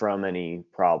away from any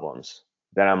problems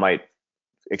that I might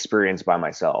experience by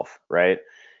myself, right?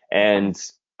 And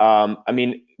I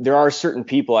mean, there are certain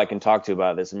people I can talk to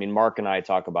about this. I mean, Mark and I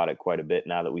talk about it quite a bit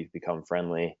now that we've become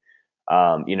friendly.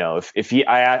 I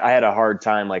had a hard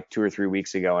time like 2 or 3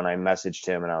 weeks ago, and I messaged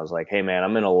him and I was like, hey man,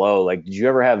 I'm in a low. Like, did you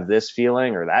ever have this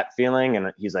feeling or that feeling?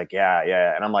 And he's like,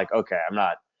 yeah. And I'm like, okay, I'm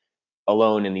not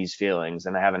alone in these feelings,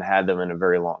 and I haven't had them in a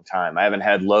very long time. I haven't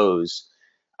had lows.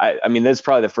 I mean, that's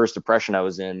probably the first depression I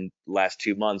was in the last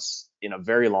 2 months in a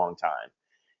very long time.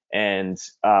 And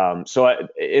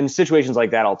in situations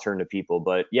like that, I'll turn to people.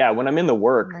 But yeah, when I'm in the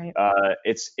work, Right.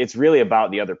 It's really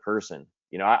about the other person.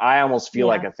 I almost feel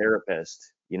like Yeah. a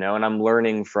therapist, and I'm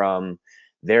learning from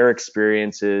their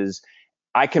experiences.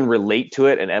 I can relate to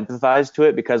it and empathize to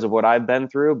it because of what I've been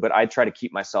through, but I try to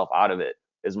keep myself out of it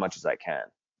as much as I can,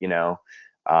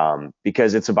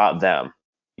 because it's about them.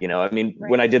 I mean,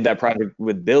 when I did that project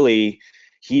with Billy,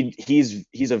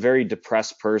 he's a very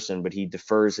depressed person, but he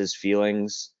defers his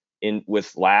feelings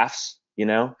with laughs,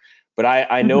 but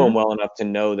I know him well enough to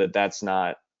know that that's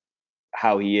not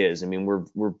how he is. I mean,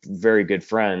 we're very good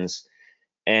friends,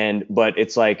 but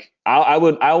it's like I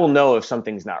will know if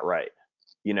something's not right.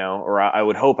 or I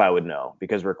would hope I would know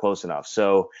because we're close enough.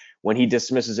 So when he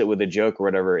dismisses it with a joke or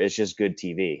whatever, it's just good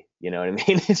TV. You know what I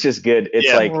mean? It's just good. It's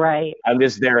Yeah. like, Right. I'm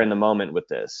just there in the moment with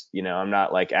this. I'm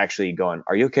not like actually going,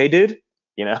 "Are you okay, dude?"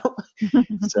 You know?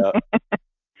 So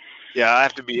Yeah, I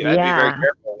have to be. I have to be very Yeah.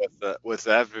 careful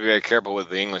I have to be very careful with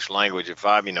the English language. If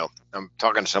I'm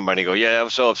talking to somebody, and go, yeah, I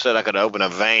was so upset I could open a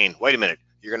vein. Wait a minute,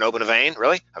 you're gonna open a vein?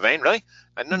 Really? A vein? Really?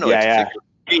 No, yeah, it's a yeah. figure of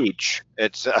speech.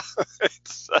 It's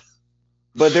it's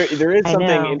But there is I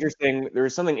something know. interesting. There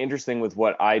is something interesting with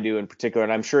what I do in particular,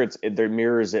 and I'm sure there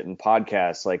mirrors it in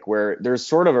podcasts, like where there's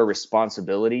sort of a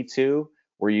responsibility to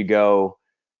where you go,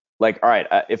 like, all right,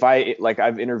 if I like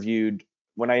I've interviewed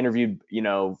when I interviewed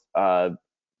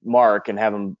Mark and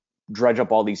have him dredge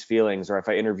up all these feelings, or if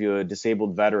I interview a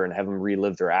disabled veteran, have them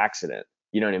relive their accident.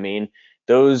 You know what I mean?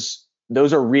 Those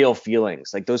are real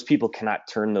feelings. Like those people cannot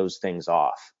turn those things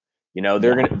off. Yeah.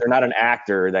 They're not an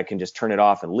actor that can just turn it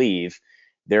off and leave.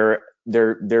 They're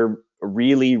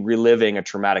really reliving a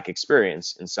traumatic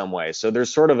experience in some way. So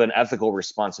there's sort of an ethical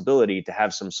responsibility to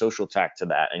have some social tact to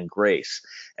that and grace.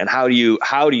 And how do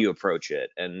you approach it?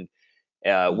 And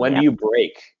when do Yep. you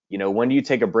break? When do you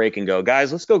take a break and go,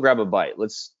 guys, let's go grab a bite.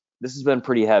 This has been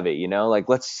pretty heavy, like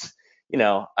let's, you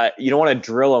don't want to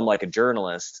drill them like a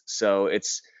journalist. So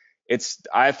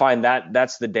I find that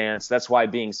that's the dance. That's why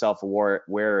being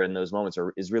self-aware in those moments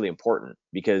is really important,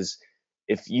 because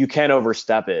if you can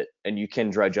overstep it and you can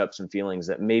dredge up some feelings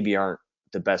that maybe aren't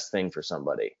the best thing for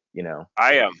somebody.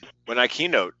 I when I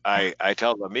keynote, I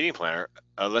tell the meeting planner,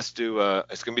 let's do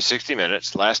it's gonna be 60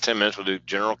 minutes. Last 10 minutes we'll do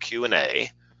general Q&A,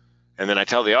 and then I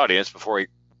tell the audience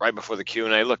right before the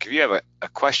Q&A, look, if you have a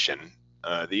question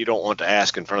that you don't want to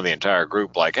ask in front of the entire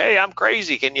group, like, hey, I'm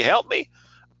crazy, can you help me?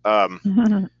 I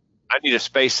need a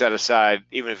space set aside,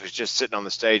 even if it's just sitting on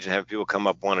the stage and have people come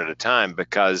up one at a time,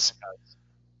 because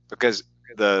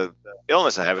the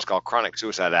illness I have is called chronic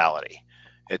suicidality.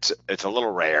 It's a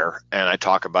little rare, and I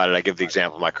talk about it. I give the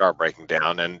example of my car breaking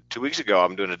down. And 2 weeks ago,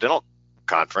 I'm doing a dental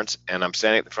conference, and I'm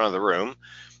standing at the front of the room,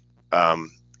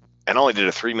 and only did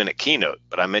a 3-minute keynote,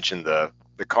 but I mentioned the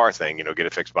car thing, get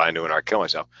it fixed by a new one or kill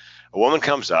myself. A woman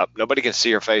comes up, nobody can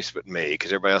see her face but me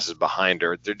because everybody else is behind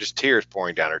her. They're just tears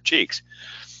pouring down her cheeks.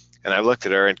 And I looked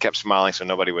at her and kept smiling so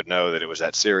nobody would know that it was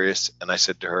that serious. And I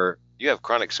said to her, you have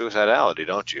chronic suicidality,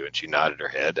 don't you? And she nodded her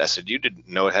head. I said, you didn't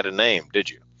know it had a name, did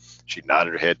you? She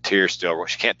nodded her head, tears still.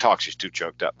 She can't talk. She's too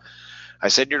choked up. I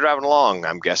said, you're driving along,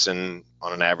 I'm guessing,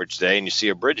 on an average day, and you see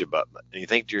a bridge abutment. And you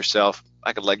think to yourself,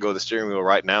 I could let go of the steering wheel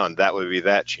right now, and that would be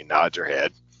that. She nods her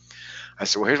head. I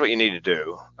said, well, here's what you need to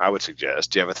do. I would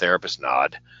suggest, you have a therapist,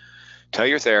 nod. Tell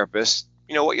your therapist,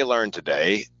 what you learned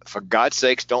today. For God's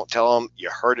sakes, don't tell them you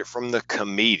heard it from the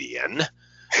comedian.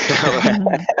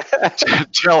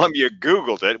 Tell them you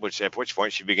Googled it, at which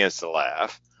point she begins to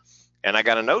laugh. And I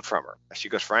got a note from her. She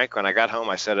goes, Frank, when I got home,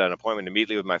 I set an appointment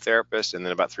immediately with my therapist. And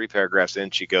then about 3 paragraphs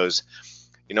in, she goes,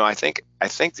 I think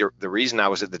the reason I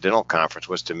was at the dental conference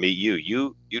was to meet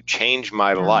you. You changed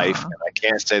my life, and I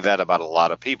can't say that about a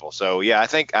lot of people. So yeah,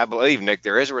 I believe, Nick,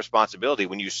 there is a responsibility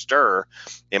when you stir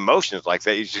emotions like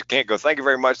that. You just can't go, thank you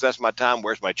very much, that's my time,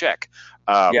 where's my check?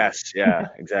 Yes, yeah,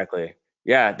 exactly.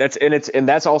 Yeah,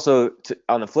 that's also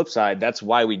on the flip side. That's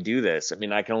why we do this. I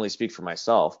mean, I can only speak for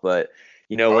myself, but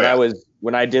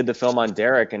when I did the film on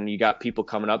Derek, and you got people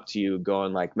coming up to you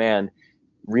going like, man,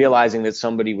 realizing that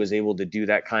somebody was able to do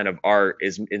that kind of art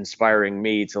is inspiring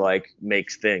me to like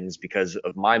make things because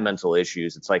of my mental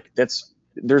issues. It's like,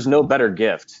 there's no better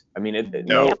gift. I mean,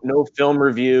 no film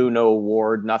review, no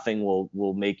award, nothing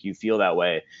will make you feel that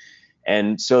way.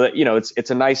 And so that,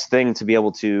 it's a nice thing to be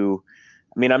able to,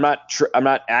 I mean, I'm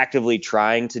not actively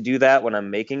trying to do that when I'm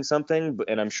making something,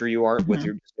 and I'm sure you aren't with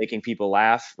your just making people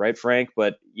laugh, right, Frank?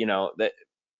 But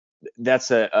that's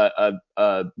a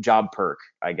job perk,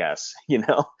 I guess.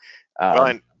 Well,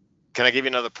 and can I give you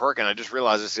another perk? And I just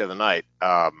realized this the other night.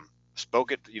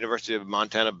 Spoke at the University of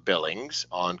Montana Billings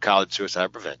on college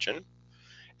suicide prevention,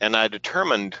 and I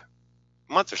determined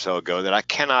a month or so ago that I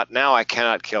cannot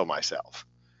kill myself,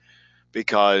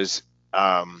 because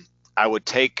I would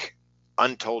take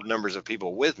untold numbers of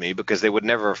people with me, because they would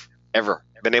never ever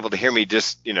been able to hear me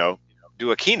just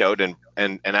do a keynote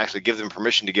and actually give them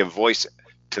permission to give voice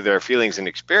to their feelings and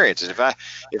experiences.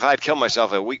 If I'd killed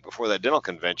myself a week before that dental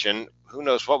convention, who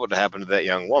knows what would have happened to that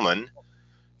young woman,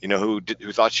 who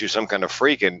thought she was some kind of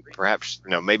freak, and perhaps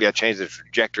maybe I changed the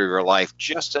trajectory of her life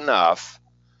just enough,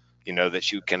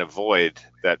 that you can avoid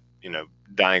that,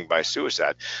 dying by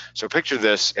suicide. So picture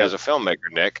this as a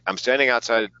filmmaker, Nick. I'm standing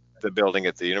outside the building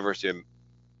at the University of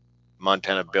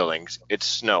Montana Billings. It's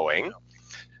snowing.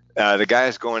 The guy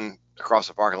is going across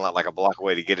the parking lot like a block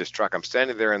away to get his truck. I'm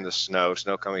standing there in the snow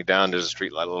coming down. There's a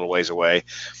street light a little ways away.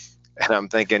 And I'm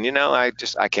thinking, I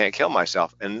can't kill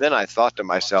myself. And then I thought to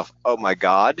myself, oh my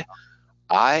God,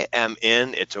 I am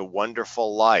in It's a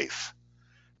Wonderful Life.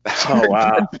 Oh,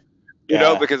 wow.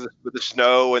 Yeah. Because with the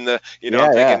snow and Yeah, I'm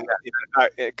yeah. thinking,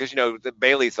 because, the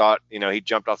Bailey thought, he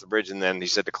jumped off the bridge and then he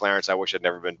said to Clarence, I wish I'd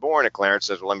never been born. And Clarence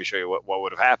says, well, let me show you what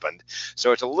would have happened.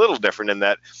 So it's a little different in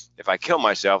that if I kill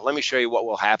myself, let me show you what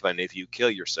will happen if you kill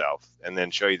yourself, and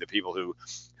then show you the people who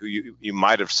you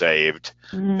might have saved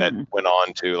that went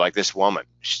on to, like this woman.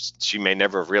 She may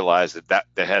never have realized that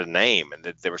had a name and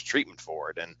that there was treatment for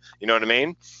it. And you know what I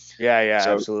mean? Yeah, yeah,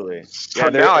 So, absolutely. So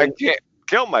now I can't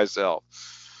kill myself.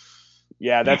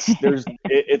 Yeah,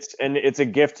 it's a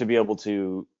gift to be able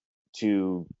to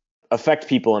affect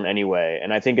people in any way.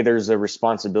 And I think there's a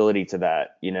responsibility to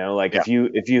that, like if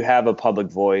you have a public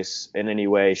voice in any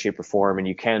way, shape or form, and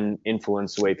you can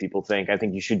influence the way people think, I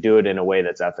think you should do it in a way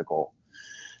that's ethical,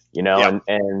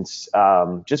 and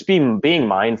just being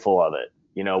mindful of it,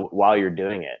 while you're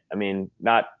doing it. I mean,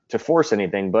 not to force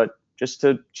anything, but just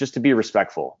to be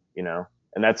respectful, and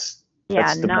that's the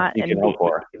best you can hope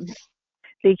for.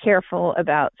 Be careful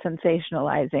about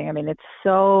sensationalizing. I mean, it's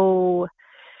so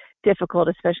difficult,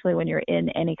 especially when you're in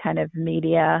any kind of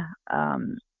media.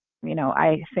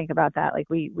 I think about that. Like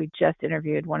we just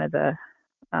interviewed one of the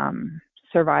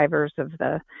survivors of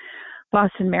the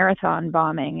Boston Marathon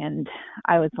bombing, and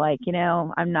I was like,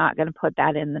 I'm not going to put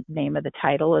that in the name of the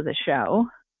title of the show,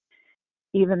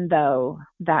 even though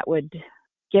that would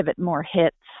give it more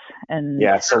hits and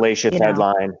salacious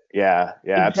headline. Yeah,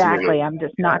 exactly. absolutely. I'm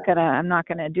just not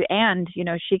gonna do. And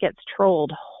she gets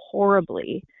trolled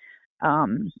horribly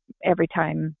every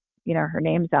time her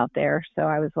name's out there. So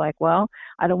I was like, well,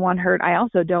 I don't want her. I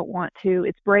also don't want to.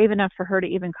 It's brave enough for her to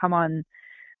even come on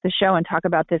the show and talk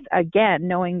about this again,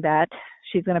 knowing that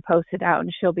she's going to post it out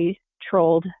and she'll be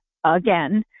trolled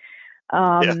again. So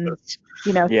how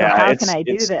can I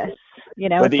do this?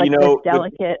 It's like this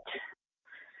delicate.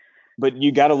 But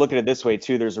you got to look at it this way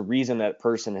too. There's a reason that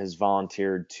person has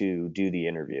volunteered to do the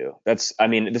interview. This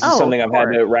is something I've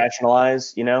had to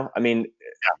rationalize,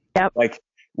 like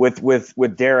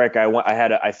with Derek,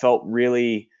 I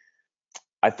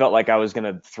felt like I was going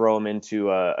to throw him into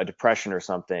a depression or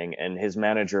something. And his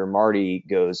manager, Marty,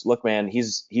 goes, look, man,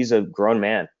 he's a grown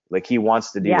man. Like he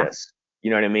wants to do this.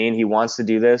 You know what I mean? He wants to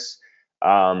do this.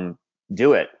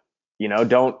 Do it.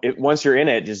 Once you're in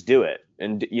it, just do it.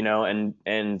 And,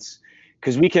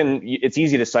 because it's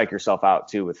easy to psych yourself out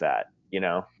too with that.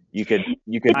 You could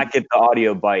not get the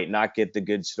audio bite, not get the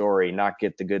good story, not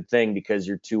get the good thing because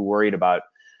you're too worried about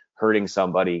hurting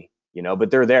somebody,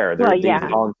 but they're there. They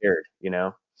volunteered,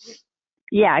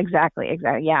 Yeah, exactly.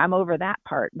 Yeah, I'm over that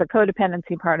part. The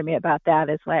codependency part of me about that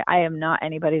is like, I am not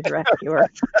anybody's rescuer.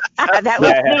 That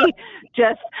was me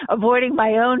just avoiding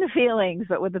my own feelings.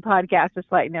 But with the podcast,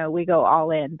 it's like, no, we go all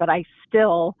in. But I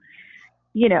still,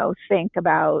 think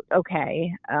about,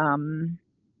 okay,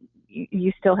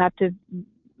 you still have to,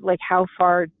 like, how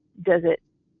far does it?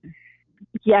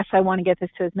 Yes, I want to get this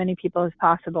to as many people as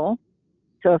possible.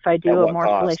 So if I do a more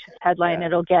salacious headline,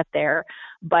 it'll get there.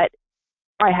 But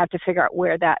I have to figure out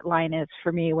where that line is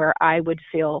for me, where I would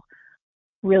feel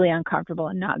really uncomfortable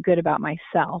and not good about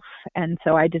myself. And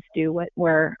so I just do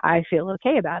where I feel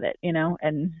okay about it,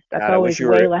 and that's always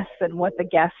way less than what the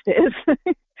guest is.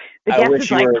 The guest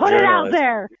is like, put it out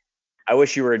there. I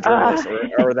wish you were a journalist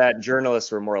or that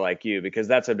journalists were more like you, because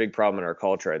that's a big problem in our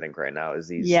culture, I think, right now, is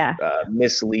these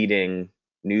misleading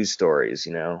news stories,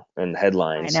 and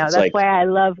headlines. I know. That's why I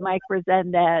love Mike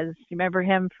Resendez. You remember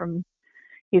him from,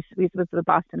 he was the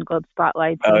Boston Globe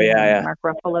Spotlight team. Oh, yeah. Mark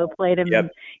Ruffalo played him. Yep.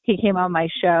 And he came on my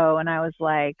show and I was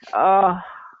like, oh,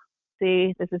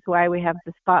 see, this is why we have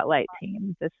the Spotlight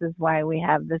team. This is why we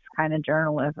have this kind of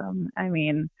journalism. I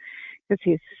mean, because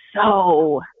he's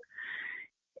so...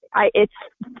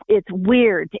 it's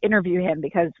weird to interview him,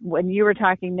 because when you were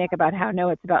talking, Nick, about how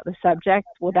it's about the subject,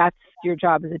 well, that's your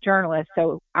job as a journalist.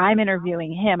 So I'm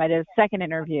interviewing him. I did a second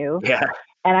interview,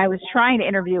 and I was trying to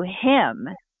interview him.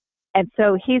 And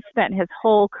so he spent his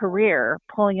whole career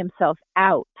pulling himself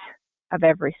out of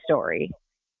every story.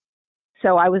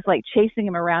 So I was like chasing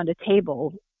him around a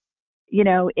table,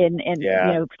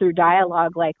 through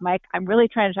dialogue, like, Mike, I'm really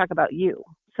trying to talk about you.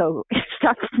 So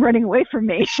stop running away from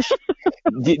me.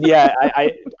 Yeah,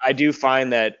 I do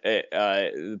find that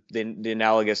the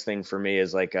analogous thing for me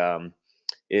is like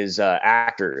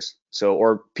actors. So,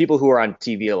 or people who are on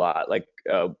TV a lot. Like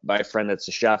my friend that's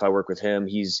a chef, I work with him.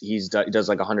 He does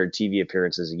like 100 TV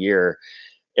appearances a year.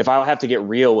 If I have to get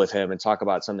real with him and talk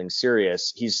about something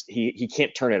serious, he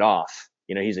can't turn it off.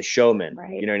 He's a showman.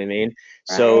 Right. You know what I mean?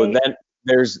 So Right. then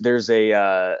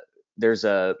there's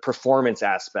a performance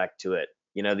aspect to it,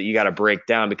 that you got to break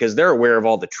down, because they're aware of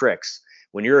all the tricks.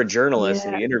 When you're a journalist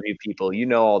and Yeah. you interview people,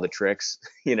 all the tricks,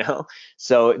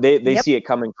 so they Yep. see it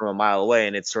coming from a mile away,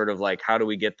 and it's sort of like, how do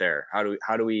we get there?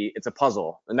 How do we, it's a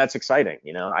puzzle, and that's exciting,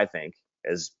 I think,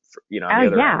 as on Oh the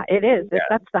other yeah, end. it is. Yeah.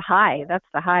 That's the high. That's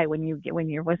the high when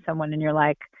you're with someone and you're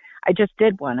like, I just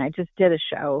did one. I just did a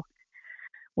show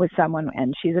with someone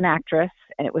and she's an actress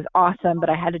and it was awesome, but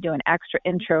I had to do an extra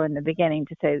intro in the beginning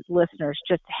to say, listeners,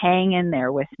 just hang in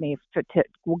there with me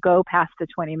we'll go past the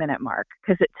 20-minute mark,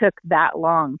 because it took that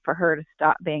long for her to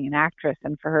stop being an actress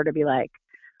and for her to be like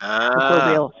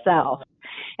her real self.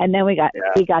 And then we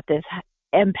got this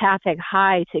empathic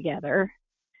high together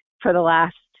for the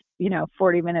last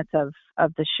 40 minutes of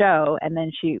the show, and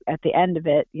then she, at the end of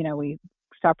it, we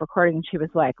stopped recording and she was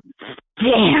like,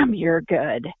 damn, you're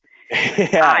good.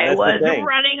 I was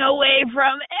running away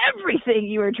from everything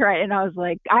you were trying, and I was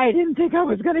like, I didn't think I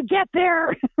was gonna get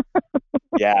there.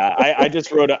 Yeah, I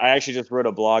actually just wrote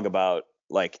a blog about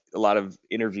like a lot of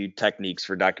interview techniques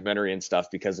for documentary and stuff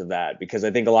because of that. Because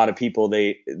I think a lot of people,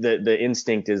 the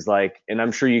instinct is like, and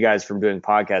I'm sure you guys from doing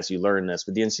podcasts, you learn this,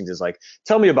 but the instinct is like,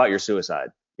 tell me about your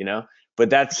suicide, but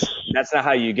that's not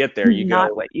how you get there. You Not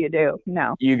go, what you do.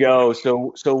 No. You go,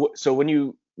 so when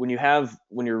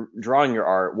you're drawing your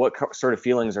art, what sort of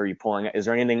feelings are you pulling? Is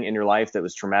there anything in your life that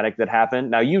was traumatic that happened?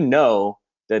 Now,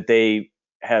 that they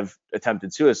have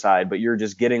attempted suicide, but you're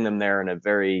just getting them there in a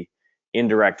very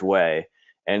indirect way.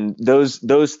 And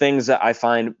those things that I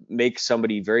find make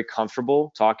somebody very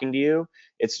comfortable talking to you.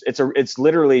 It's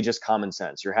literally just common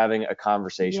sense. You're having a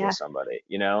conversation with somebody,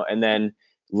 and then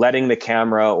letting the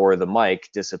camera or the mic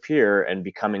disappear and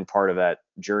becoming part of that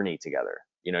journey together.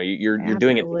 You're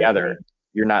doing it together.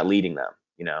 You're not leading them,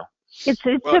 It's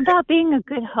about being a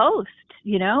good host,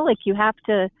 like you have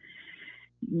to,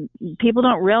 people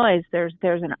don't realize there's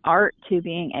an art to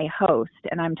being a host.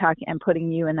 And I'm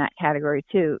putting you in that category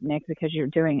too, Nick, because you're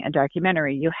doing a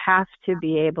documentary. You have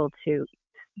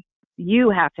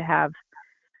to have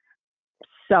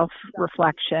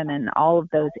self-reflection and all of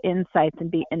those insights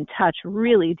and be in touch,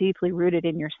 really deeply rooted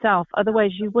in yourself.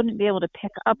 Otherwise, you wouldn't be able to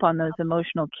pick up on those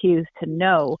emotional cues to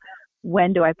know,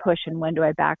 when do I push and when do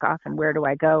I back off and where do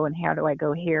I go and how do I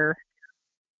go here?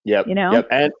 Yep. Yep.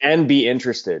 And be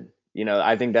interested.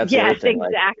 I think that's the other thing.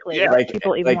 Exactly.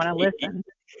 People even want to listen.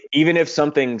 Even if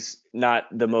something's not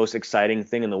the most exciting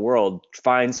thing in the world,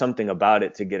 find something about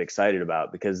it to get excited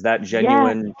about, because that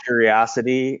genuine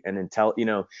curiosity and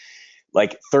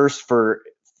like thirst for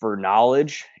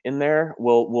knowledge in there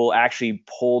will actually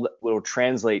will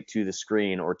translate to the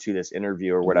screen or to this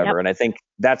interview or whatever. And I think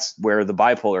that's where the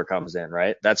bipolar comes in,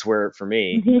 right? That's where, for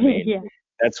me,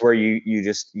 that's where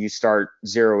you start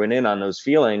zeroing in on those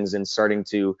feelings and starting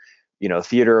to,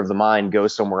 theater of the mind, go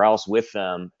somewhere else with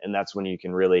them. And that's when you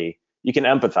can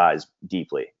empathize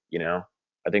deeply, I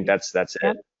think that's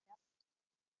it.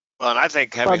 Well, and I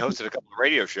think, having hosted a couple of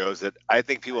radio shows, that I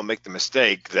think people make the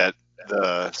mistake that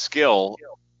the skill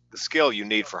you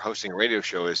need for hosting a radio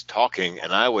show is talking.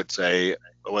 And I would say,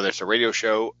 whether it's a radio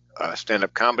show,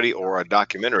 stand-up comedy, or a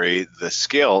documentary, the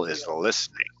skill is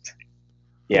listening.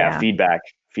 Yeah. Feedback.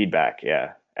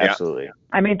 Yeah, absolutely.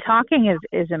 I mean, talking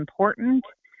is important.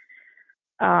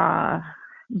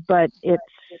 But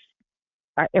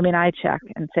I check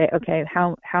and say, okay,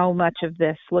 how much of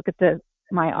this, look at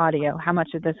my audio, how much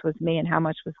of this was me and how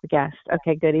much was the guest?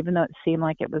 Okay, good. Even though it seemed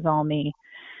like it was all me,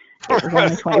 it was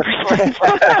only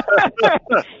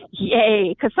 20%.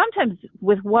 Yay. Because sometimes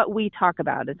with what we talk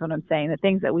about is what I'm saying, the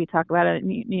things that we talk about,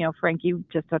 and Frank, you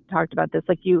just talked about this,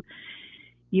 like you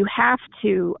have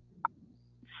to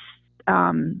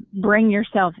bring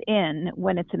yourself in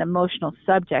when it's an emotional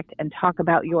subject and talk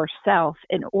about yourself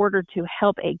in order to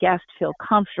help a guest feel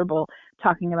comfortable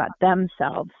talking about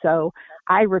themselves. So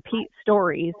I repeat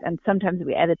stories, and sometimes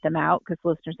we edit them out because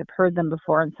listeners have heard them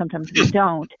before, and sometimes we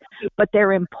don't, but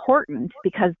they're important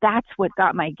because that's what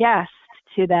got my guest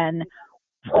to then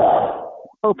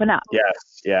open up.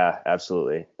 Yes. Yeah,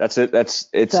 absolutely. That's it.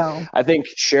 I think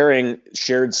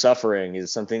shared suffering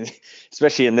is something,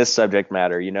 especially in this subject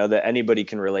matter, that anybody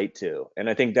can relate to. And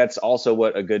I think that's also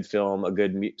what a good film, a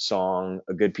good song,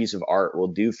 a good piece of art will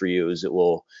do for you, is it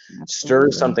will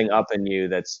stir something up in you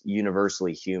that's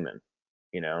universally human,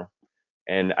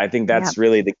 and I think that's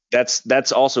really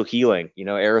that's also healing,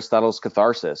 Aristotle's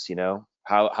catharsis,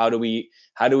 how do we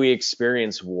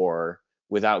experience war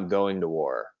without going to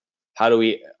war? How do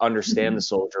we understand the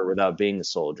soldier without being the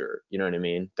soldier? You know what I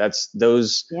mean? That's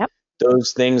those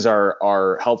things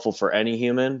are helpful for any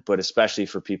human, but especially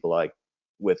for people like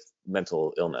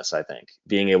mental illness. I think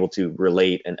being able to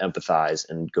relate and empathize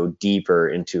and go deeper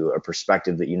into a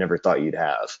perspective that you never thought you'd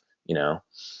have, you know?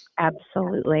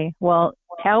 Absolutely. Well,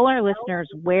 tell our listeners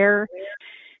where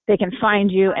they can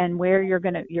find you and where your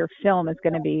film is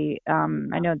going to be.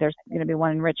 I know there's going to be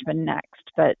one in Richmond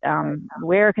next, but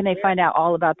where can they find out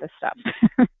all about this stuff?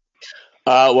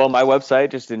 Well, my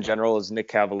website just in general is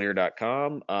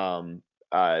nickcavalier.com.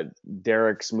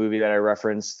 Derek's movie that I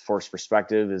referenced, Forced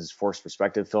Perspective, is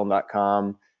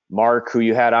forcedperspectivefilm.com. Mark, who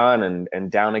you had on,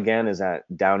 and Down Again is at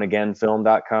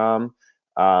downagainfilm.com.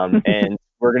 And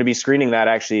we're going to be screening that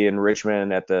actually in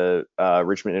Richmond at the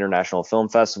Richmond International Film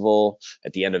Festival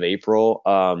at the end of April.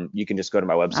 You can just go to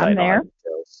my website. I'm there.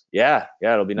 Yeah,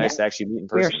 it'll be nice to actually meet in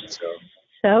person. We're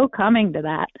so coming to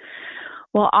that.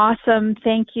 Well, awesome.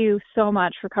 Thank you so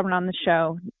much for coming on the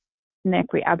show,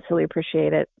 Nick. We absolutely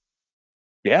appreciate it.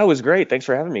 Yeah, it was great. Thanks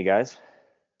for having me, guys.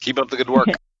 Keep up the good work.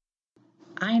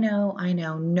 I know,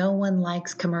 no one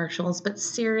likes commercials, but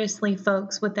seriously,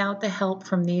 folks, without the help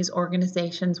from these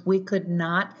organizations, we could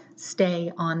not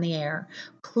stay on the air.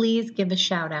 Please give a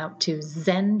shout out to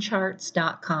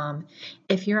zencharts.com.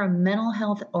 If you're a mental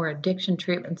health or addiction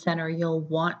treatment center, you'll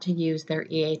want to use their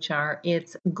EHR.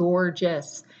 It's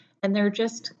gorgeous, and they're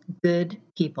just good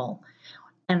people.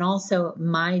 And also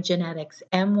MyGenetics,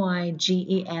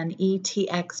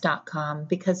 MyGenetx.com,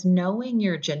 because knowing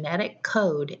your genetic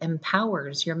code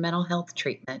empowers your mental health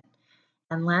treatment.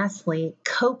 And lastly,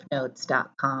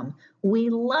 CopeNotes.com. We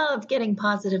love getting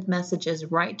positive messages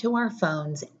right to our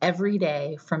phones every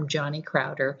day from Johnny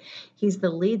Crowder. He's the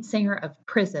lead singer of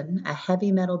Prison, a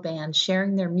heavy metal band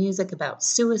sharing their music about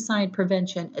suicide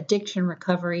prevention, addiction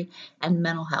recovery, and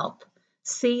mental health.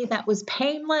 See, that was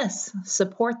painless.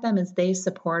 Support them as they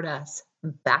support us.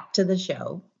 Back to the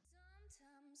show.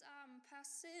 Sometimes I'm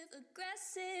passive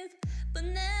aggressive, but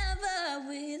never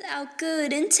without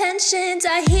good intentions.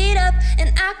 I heat up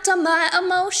and act on my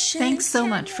emotions. Thanks so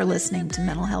much for listening to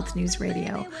Mental Health News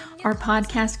Radio. Our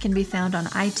podcast can be found on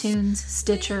iTunes,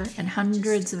 Stitcher, and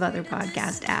hundreds of other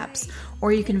podcast apps.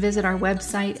 Or you can visit our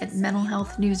website at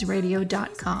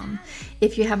mentalhealthnewsradio.com.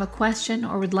 If you have a question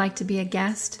or would like to be a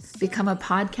guest, become a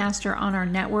podcaster on our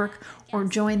network, or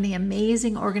join the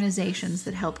amazing organizations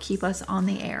that help keep us on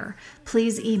the air,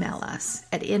 please email us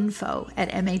at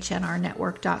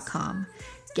info@mhnrnetwork.com.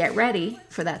 Get ready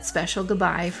for that special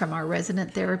goodbye from our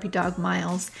resident therapy dog,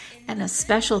 Miles, and a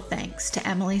special thanks to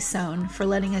Emily Sohn for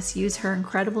letting us use her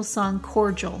incredible song,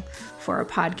 Cordial, for our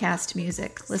podcast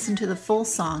music. Listen to the full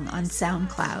song on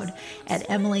SoundCloud at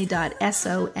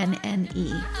emily.sonne.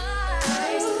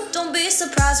 Don't be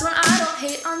surprised when I don't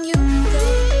hate on you,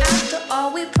 though. After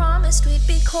all, we promised we'd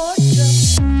be cordial.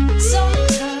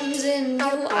 Sometimes in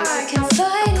you I can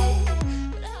find